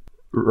actually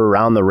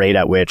around the rate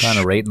at which kind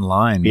of rate in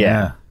line.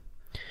 Yeah.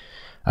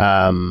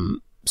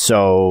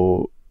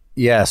 So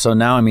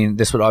now, I mean,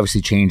 this would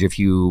obviously change if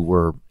you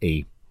were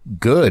a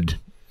good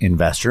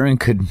investor and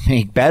could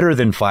make better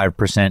than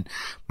 5%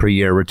 per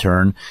year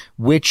return,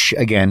 which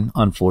again,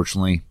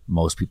 unfortunately,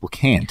 most people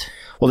can't.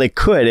 Well, they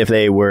could if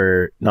they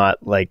were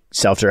not like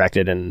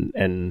self-directed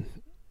and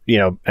you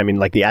know, I mean,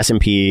 like the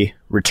S&P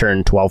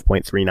returned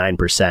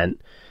 12.39%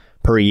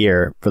 per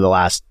year for the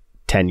last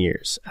 10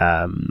 years,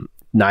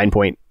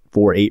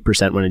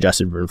 9.48% when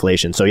adjusted for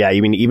inflation. So yeah, I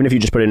mean, even if you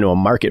just put it into a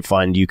market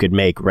fund, you could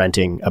make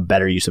renting a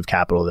better use of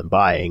capital than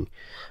buying,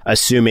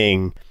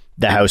 assuming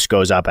the house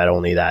goes up at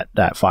only that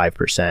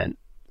 5%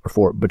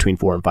 or between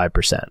 4 and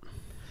 5%.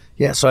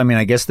 Yeah. So, I mean,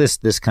 I guess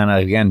this kind of,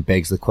 again,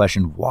 begs the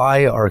question,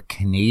 why are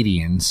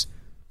Canadians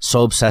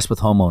so obsessed with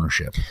home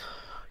ownership?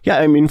 Yeah.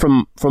 I mean,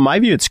 from my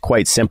view, it's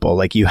quite simple.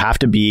 Like you have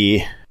to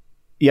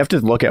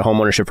look at home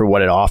ownership for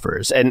what it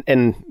offers.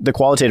 And the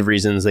qualitative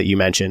reasons that you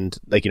mentioned,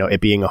 like, you know, it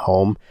being a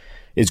home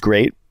is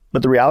great.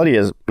 But the reality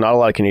is not a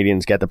lot of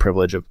Canadians get the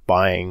privilege of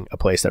buying a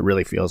place that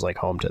really feels like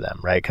home to them,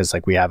 right? Because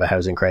like we have a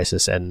housing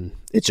crisis and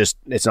it's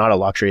not a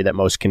luxury that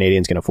most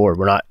Canadians can afford.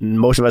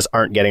 Most of us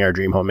aren't getting our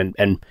dream home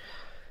and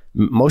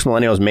most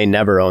millennials may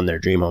never own their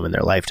dream home in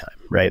their lifetime,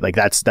 right? Like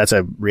that's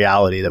a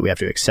reality that we have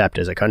to accept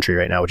as a country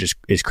right now, which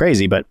is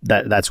crazy, but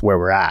that's where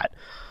we're at.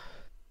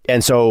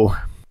 And so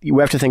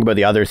we have to think about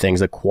the other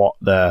things,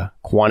 the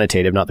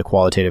quantitative, not the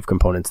qualitative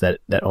components that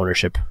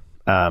ownership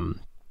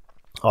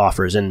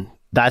offers. And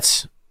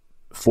that's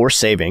forced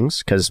savings,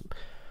 because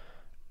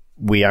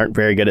we aren't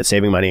very good at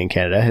saving money in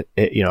Canada.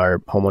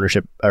 Our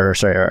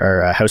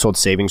our household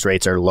savings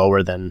rates are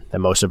lower than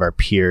most of our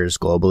peers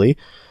globally.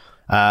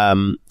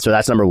 So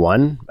that's number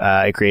one.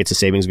 It creates a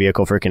savings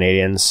vehicle for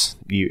Canadians.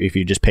 If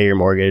you just pay your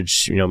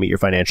mortgage, meet your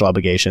financial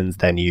obligations,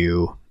 then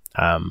you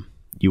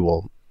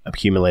will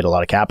accumulate a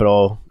lot of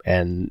capital.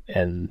 And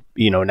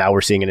now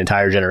we're seeing an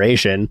entire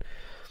generation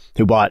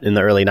who bought in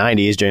the early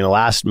 90s during the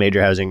last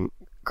major housing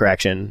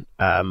correction,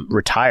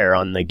 retire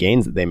on the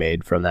gains that they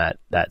made from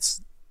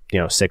that's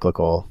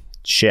cyclical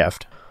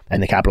shift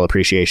and the capital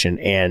appreciation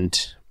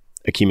and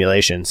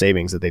accumulation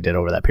savings that they did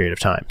over that period of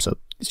time. So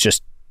it's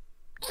just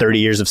 30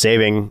 years of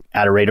saving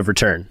at a rate of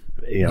return.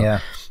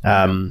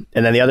 And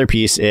then the other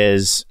piece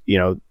is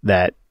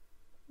that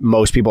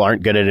most people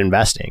aren't good at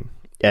investing,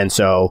 and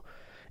so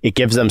it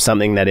gives them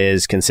something that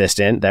is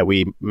consistent, that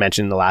we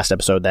mentioned in the last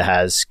episode,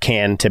 that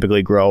can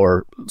typically grow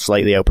or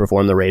slightly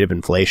outperform the rate of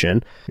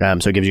inflation.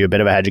 So it gives you a bit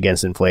of a hedge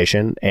against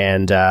inflation,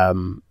 and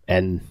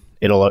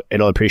it'll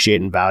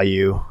appreciate in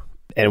value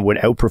and would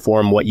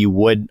outperform what you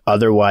would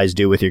otherwise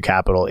do with your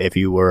capital if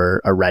you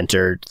were a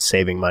renter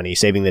saving money,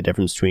 saving the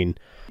difference between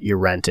your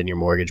rent and your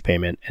mortgage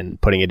payment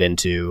and putting it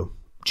into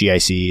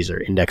GICs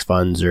or index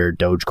funds or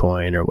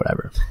Dogecoin or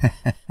whatever.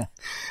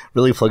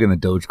 Really plugging the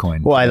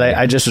Dogecoin. Well,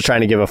 I just was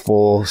trying to give a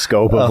full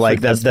scope of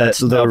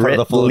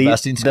the full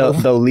investing scope.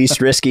 The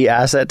least risky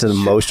asset to the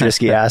most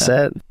risky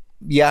asset.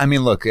 Yeah, I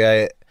mean, look,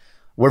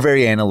 we're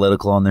very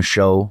analytical on the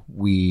show.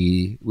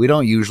 We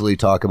don't usually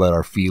talk about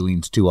our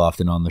feelings too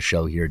often on the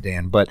show here,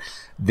 Dan. But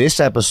this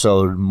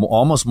episode,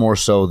 almost more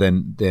so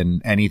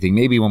than anything,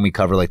 maybe when we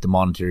cover like the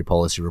monetary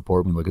policy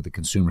report, we look at the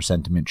consumer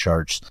sentiment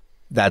charts.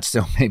 That's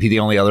still maybe the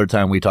only other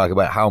time we talk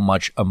about how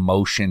much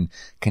emotion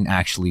can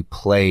actually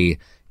play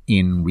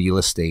in real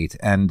estate.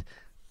 And,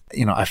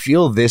 I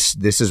feel this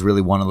is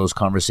really one of those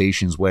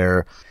conversations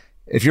where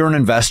if you're an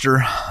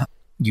investor,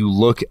 you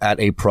look at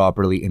a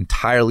property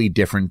entirely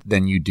different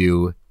than you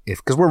do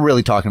because we're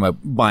really talking about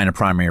buying a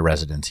primary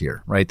residence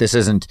here, right? This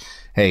isn't,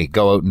 hey,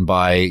 go out and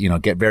buy,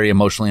 get very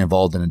emotionally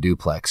involved in a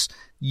duplex.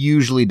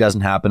 Usually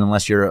doesn't happen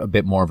unless you're a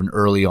bit more of an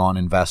early on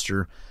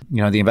investor.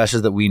 The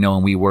investors that we know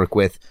and we work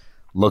with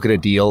look at a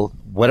deal,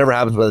 whatever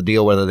happens with the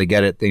deal, whether they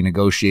get it, they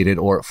negotiate it,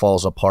 or it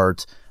falls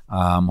apart.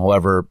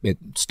 However it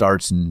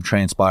starts and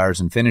transpires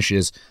and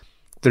finishes,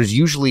 there's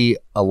usually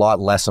a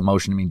lot less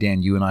emotion. I mean,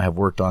 Dan, you and I have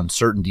worked on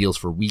certain deals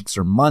for weeks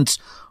or months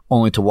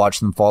only to watch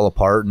them fall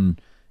apart. And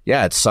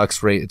yeah, it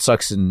sucks, right? It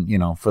sucks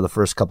for the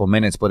first couple of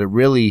minutes, but it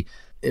really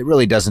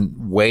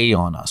doesn't weigh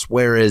on us.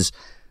 Whereas,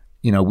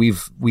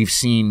 we've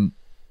seen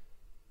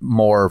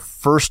more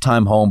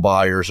first-time home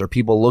buyers or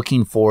people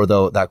looking for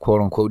that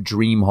quote-unquote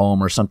dream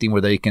home or something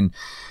where they can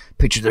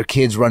picture their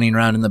kids running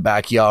around in the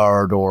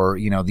backyard, or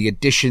the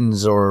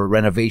additions or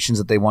renovations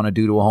that they want to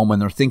do to a home,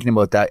 and they're thinking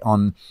about that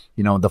on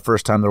the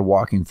first time they're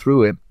walking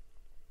through it.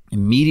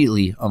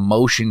 Immediately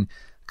emotion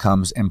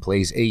comes and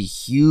plays a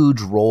huge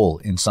role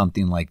in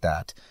something like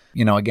that.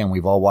 Again,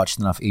 we've all watched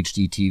enough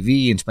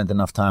HGTV and spent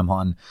enough time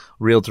on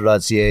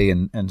Realtor.ca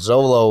and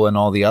Zillow and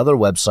all the other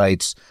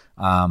websites,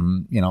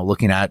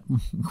 looking at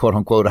quote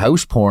unquote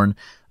house porn.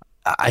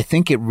 I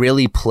think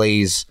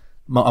emotion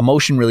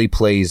really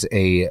plays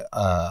a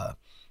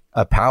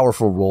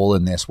powerful role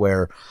in this,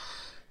 where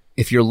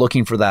if you're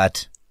looking for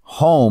that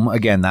home,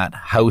 again, that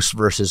house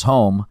versus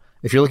home,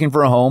 if you're looking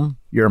for a home,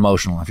 you're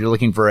emotional. If you're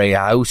looking for a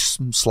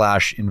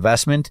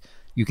house/investment,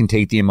 you can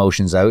take the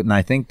emotions out. And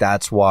I think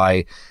that's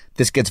why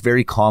this gets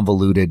very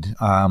convoluted.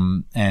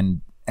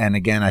 And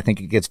again, I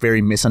think it gets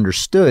very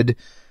misunderstood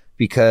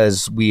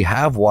because we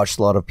have watched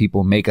a lot of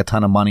people make a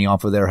ton of money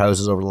off of their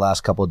houses over the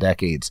last couple of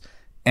decades.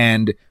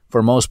 And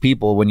for most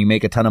people, when you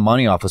make a ton of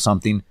money off of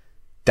something,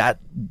 that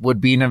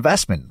would be an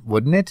investment,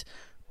 wouldn't it?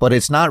 But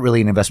it's not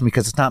really an investment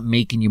because it's not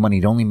making you money.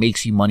 It only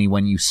makes you money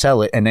when you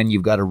sell it. And then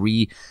you've got to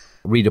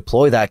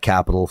redeploy that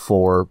capital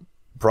for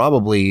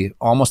probably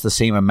almost the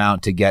same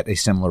amount to get a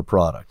similar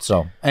product.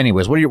 So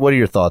anyways, what are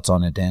your thoughts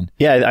on it, Dan?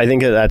 Yeah, I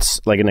think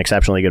that's like an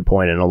exceptionally good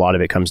point, and a lot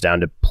of it comes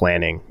down to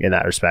planning in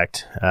that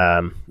respect.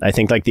 I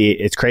think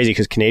it's crazy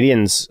because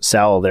Canadians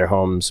sell their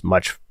homes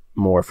much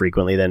more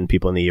frequently than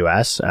people in the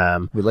US.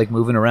 We like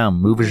moving around,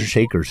 movers and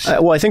shakers.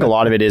 Well, I think a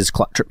lot of it is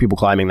people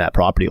climbing that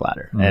property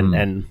ladder. Mm-hmm.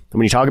 And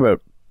when you talk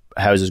about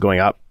houses going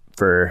up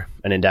for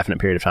an indefinite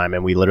period of time,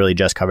 and we literally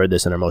just covered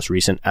this in our most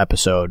recent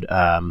episode,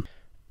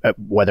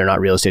 whether or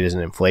not real estate is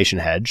an inflation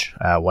hedge,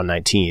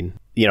 119,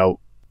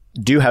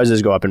 do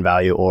houses go up in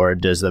value, or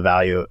does the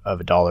value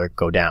of a dollar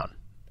go down?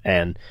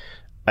 And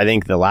I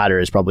think the latter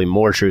is probably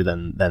more true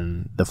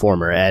than the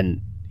former.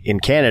 And in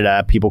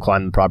Canada, people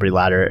climb the property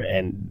ladder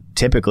and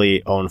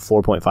typically own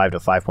 4.5 to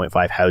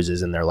 5.5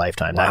 houses in their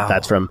lifetime. Wow.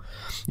 That's from,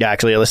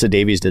 actually Alyssa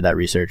Davies did that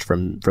research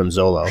from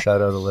Zillow.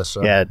 Shout out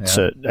Alyssa. Yeah.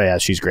 So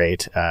she's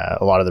great. A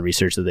lot of the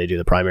research that they do,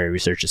 the primary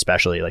research,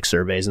 especially like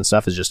surveys and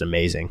stuff, is just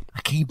amazing.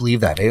 I can't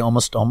believe that.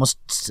 Almost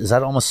is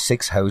that almost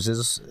 6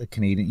 houses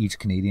each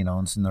Canadian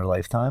owns in their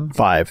lifetime?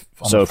 5.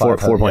 So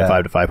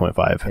 4.5 to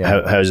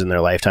 5.5 houses in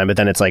their lifetime. But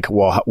then it's like,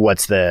 well,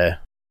 what's the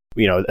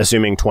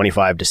assuming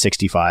 25 to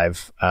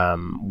 65,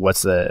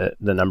 what's the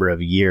number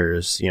of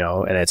years,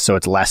 and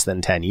it's less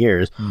than 10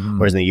 years.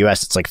 Whereas in the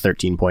US, it's like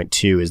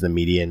 13.2 is the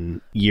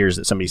median years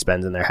that somebody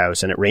spends in their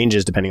house. And it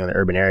ranges depending on the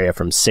urban area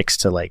from 6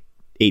 to like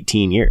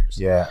 18 years.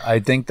 Yeah. I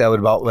think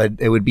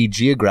it would be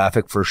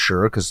geographic for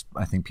sure. Cause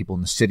I think people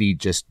in the city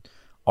just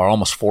are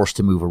almost forced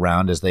to move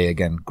around as they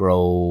again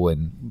grow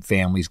and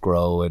families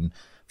grow and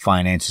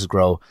finances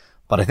grow.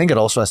 But I think it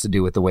also has to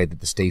do with the way that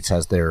the States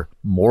has their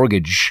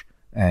mortgage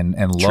and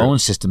loan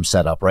system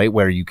set up, right?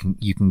 Where you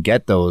can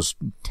get those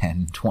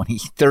 10, 20,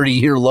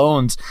 30-year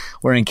loans,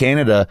 where in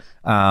Canada,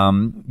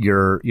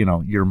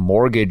 your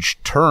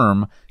mortgage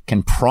term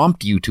can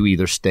prompt you to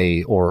either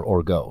stay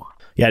or go.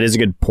 Yeah, it is a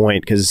good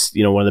point because,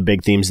 one of the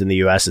big themes in the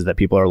US is that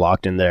people are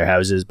locked in their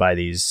houses by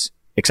these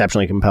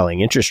exceptionally compelling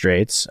interest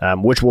rates,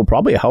 which will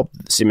probably help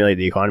stimulate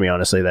the economy,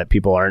 honestly, that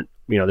people aren't,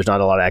 there's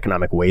not a lot of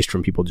economic waste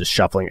from people just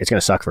shuffling. It's going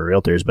to suck for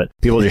realtors, but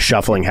people just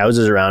shuffling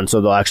houses around. So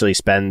they'll actually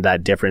spend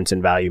that difference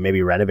in value,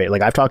 maybe renovate.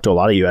 Like I've talked to a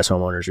lot of US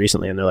homeowners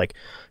recently and they're like,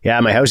 yeah,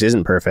 my house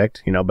isn't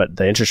perfect, but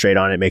the interest rate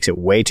on it makes it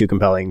way too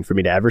compelling for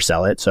me to ever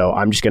sell it. So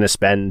I'm just going to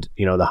spend,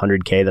 the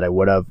 $100K that I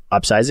would have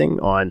upsizing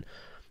on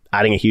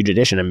adding a huge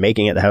addition and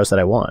making it the house that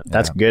I want.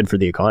 That's good for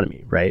the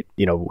economy, right?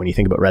 When you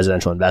think about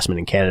residential investment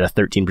in Canada,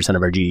 13%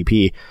 of our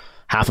GDP,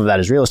 half of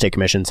that is real estate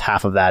commissions,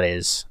 half of that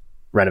is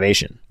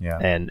renovation. Yeah.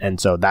 And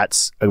so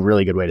that's a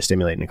really good way to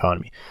stimulate an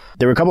economy.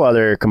 There were a couple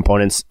other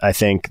components, I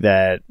think,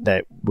 that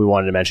we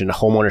wanted to mention.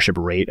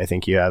 Homeownership rate, I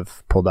think you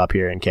have pulled up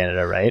here in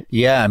Canada, right?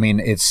 Yeah. I mean,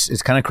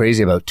 it's kind of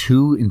crazy. About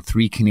 2 in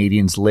 3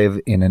 Canadians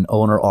live in an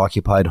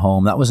owner-occupied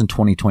home. That was in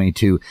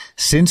 2022.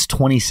 Since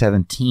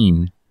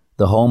 2017,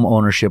 the home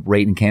ownership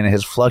rate in Canada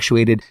has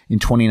fluctuated. In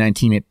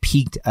 2019, it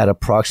peaked at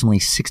approximately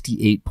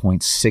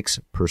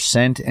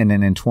 68.6%. And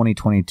then in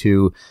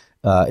 2022,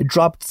 it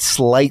dropped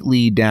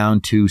slightly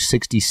down to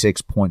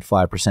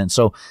 66.5%.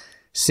 So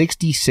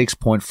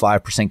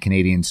 66.5%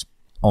 Canadians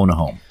own a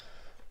home.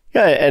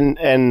 Yeah.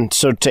 And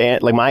so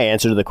my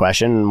answer to the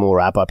question, and we'll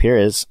wrap up here,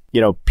 is,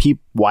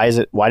 why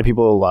do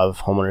people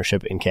love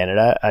homeownership in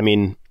Canada? I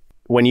mean,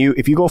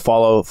 if you go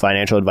follow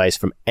financial advice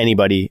from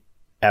anybody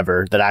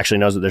ever that actually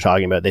knows what they're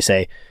talking about, they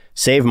say,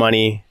 save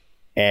money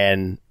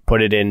and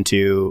put it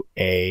into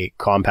a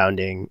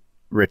compounding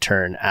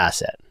return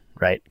asset,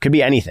 right? Could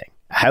be anything.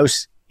 A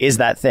house is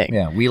that thing.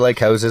 Yeah, we like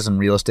houses and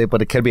real estate,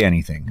 but it could be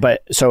anything.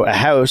 But so a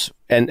house,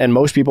 and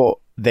most people,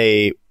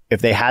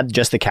 if they had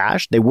just the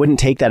cash, they wouldn't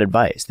take that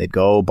advice. They'd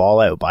go ball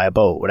out, buy a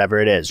boat, whatever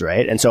it is,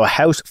 right? And so a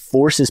house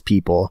forces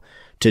people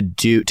to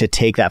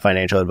take that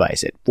financial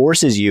advice. It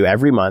forces you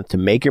every month to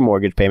make your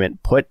mortgage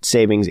payment, put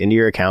savings into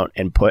your account,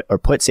 and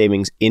put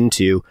savings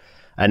into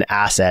an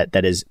asset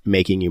that is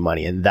making you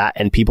money.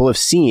 And people have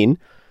seen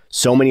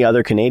so many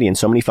fellow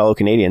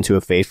Canadians who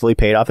have faithfully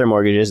paid off their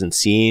mortgages and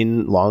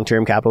seen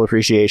long-term capital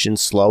appreciation,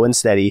 slow and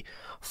steady,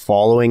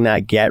 following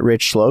that get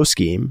rich slow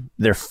scheme.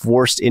 They're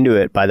forced into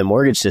it by the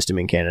mortgage system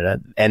in Canada,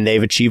 and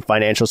they've achieved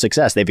financial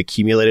success. They've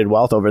accumulated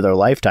wealth over their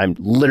lifetime,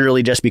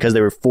 literally just because they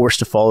were forced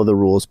to follow the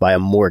rules by a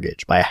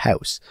mortgage, by a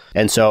house.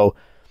 And so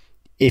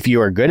if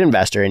you're a good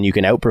investor and you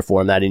can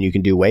outperform that and you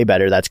can do way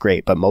better, that's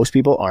great. But most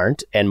people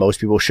aren't, and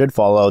most people should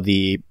follow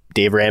the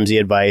Dave Ramsey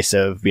advice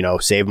of,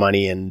 save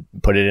money and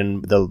put it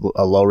in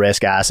a low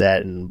risk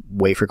asset and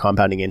wait for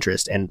compounding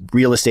interest. And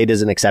real estate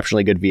is an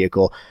exceptionally good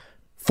vehicle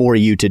for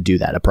you to do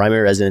that. A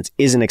primary residence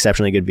is an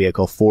exceptionally good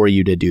vehicle for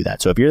you to do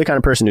that. So if you're the kind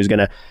of person who's going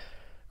to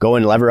go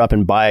and lever up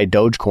and buy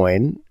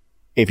Dogecoin,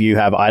 if you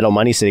have idle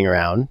money sitting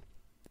around,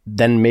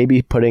 then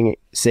maybe buying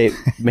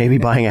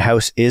a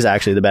house is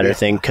actually the better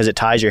thing, because it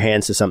ties your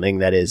hands to something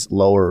that is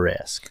lower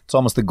risk. It's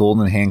almost the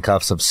golden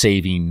handcuffs of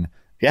saving.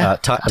 Yeah,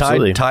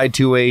 tied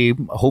to a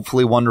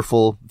hopefully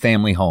wonderful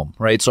family home,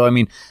 right? So, I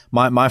mean,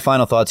 my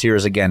final thoughts here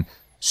is, again,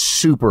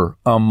 super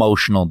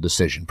emotional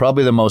decision.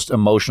 Probably the most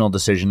emotional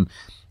decision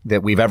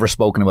that we've ever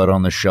spoken about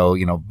on the show,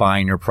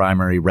 buying your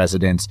primary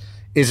residence.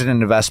 Is it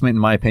an investment?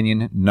 In my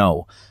opinion,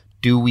 no.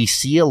 Do we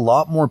see a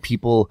lot more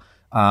people,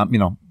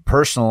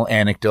 personal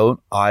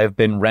anecdote, I've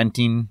been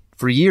renting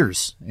for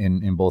years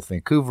in both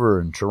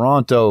Vancouver and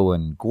Toronto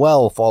and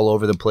Guelph, all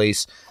over the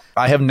place.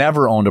 I have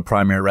never owned a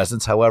primary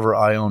residence. However,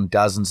 I own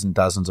dozens and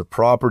dozens of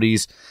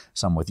properties,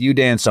 some with you,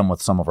 Dan, some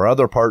with some of our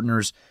other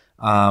partners.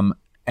 And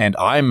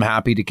I'm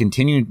happy to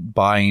continue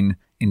buying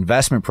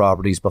investment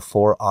properties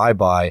before I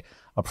buy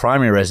a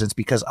primary residence,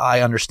 because I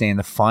understand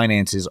the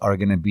finances are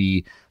they're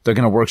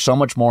going to work so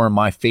much more in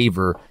my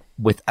favor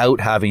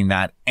without having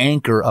that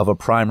anchor of a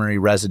primary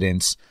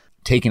residence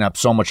taking up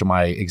so much of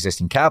my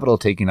existing capital,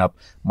 taking up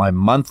my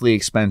monthly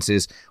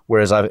expenses.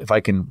 Whereas if I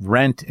can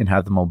rent and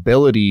have the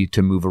mobility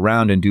to move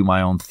around and do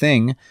my own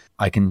thing,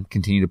 I can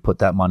continue to put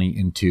that money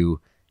into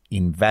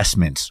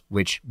investments,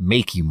 which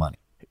make you money.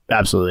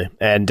 Absolutely.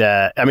 And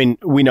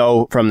we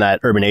know from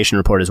that Urbanation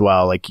report as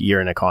well, like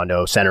you're in a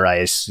condo, Center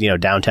Ice,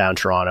 downtown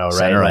Toronto, right?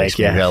 Center Ice,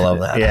 I love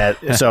that.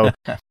 Yeah. So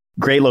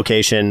great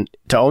location.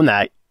 To own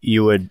that,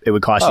 it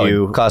would cost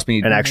you cost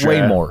me an extra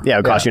way more. Yeah, it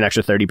would cost you an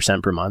extra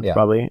 30% per month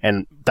probably.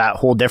 And that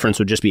whole difference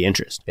would just be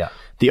interest. Yeah.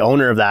 The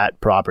owner of that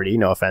property,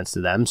 no offense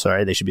to them,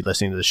 sorry, they should be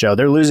listening to the show.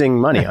 They're losing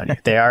money on you.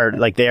 They are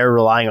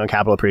relying on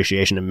capital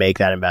appreciation to make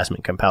that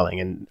investment compelling.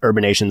 And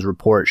Urbanation's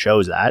report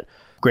shows that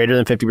greater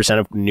than 50%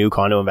 of new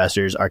condo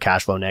investors are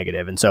cash flow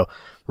negative. And so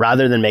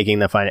rather than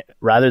putting out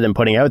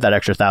that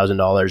extra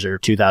 $1,000 or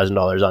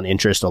 $2,000 on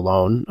interest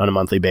alone on a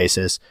monthly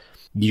basis,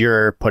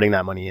 you're putting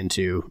that money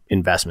into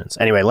investments.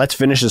 Anyway, let's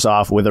finish this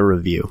off with a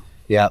review.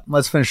 Yeah,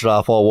 let's finish it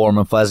off all warm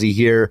and fuzzy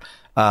here.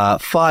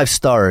 5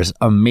 stars,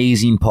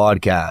 amazing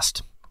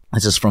podcast.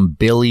 This is from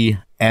Billy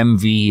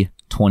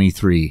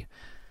MV23.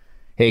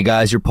 Hey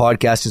guys, your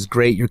podcast is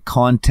great. Your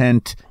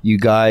content you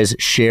guys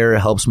share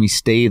helps me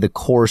stay the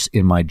course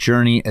in my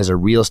journey as a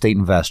real estate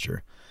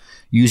investor.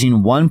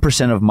 Using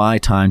 1% of my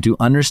time to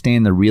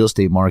understand the real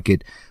estate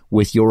market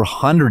with your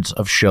hundreds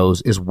of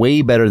shows is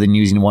way better than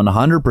using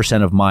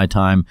 100% of my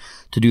time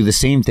to do the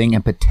same thing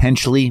and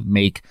potentially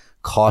make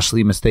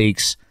costly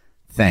mistakes.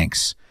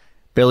 Thanks.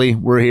 Billy,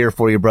 we're here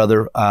for you,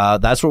 brother.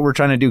 That's what we're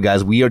trying to do,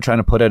 guys. We are trying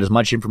to put out as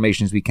much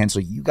information as we can so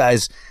you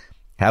guys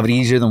have it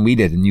easier than we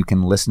did, and you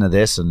can listen to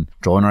this and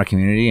join our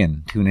community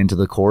and tune into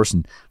the course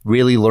and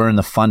really learn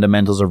the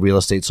fundamentals of real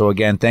estate. So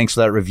again, thanks for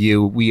that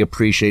review. We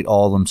appreciate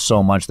all of them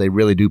so much. They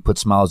really do put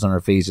smiles on our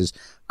faces.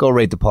 Go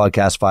rate the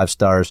podcast 5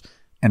 stars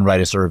and write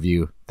us a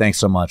review. Thanks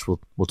so much.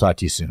 We'll talk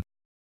to you soon.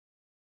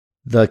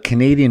 The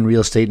Canadian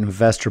Real Estate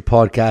Investor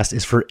Podcast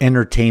is for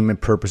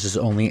entertainment purposes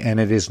only, and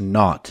it is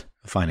not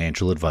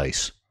financial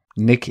advice.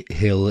 Nick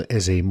Hill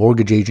is a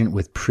mortgage agent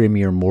with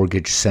Premier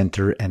Mortgage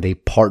Center and a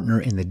partner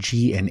in the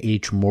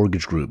G&H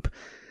Mortgage Group.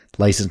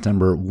 License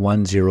number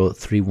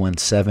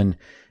 10317,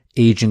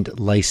 agent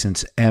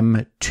license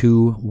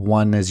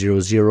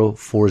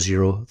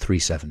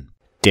M21004037.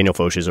 Daniel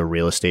Foch is a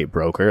real estate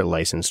broker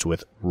licensed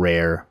with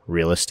Rare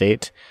Real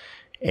Estate,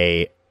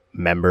 a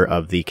member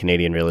of the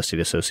Canadian Real Estate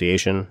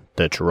Association,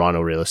 the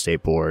Toronto Real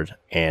Estate Board,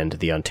 and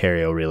the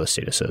Ontario Real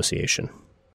Estate Association.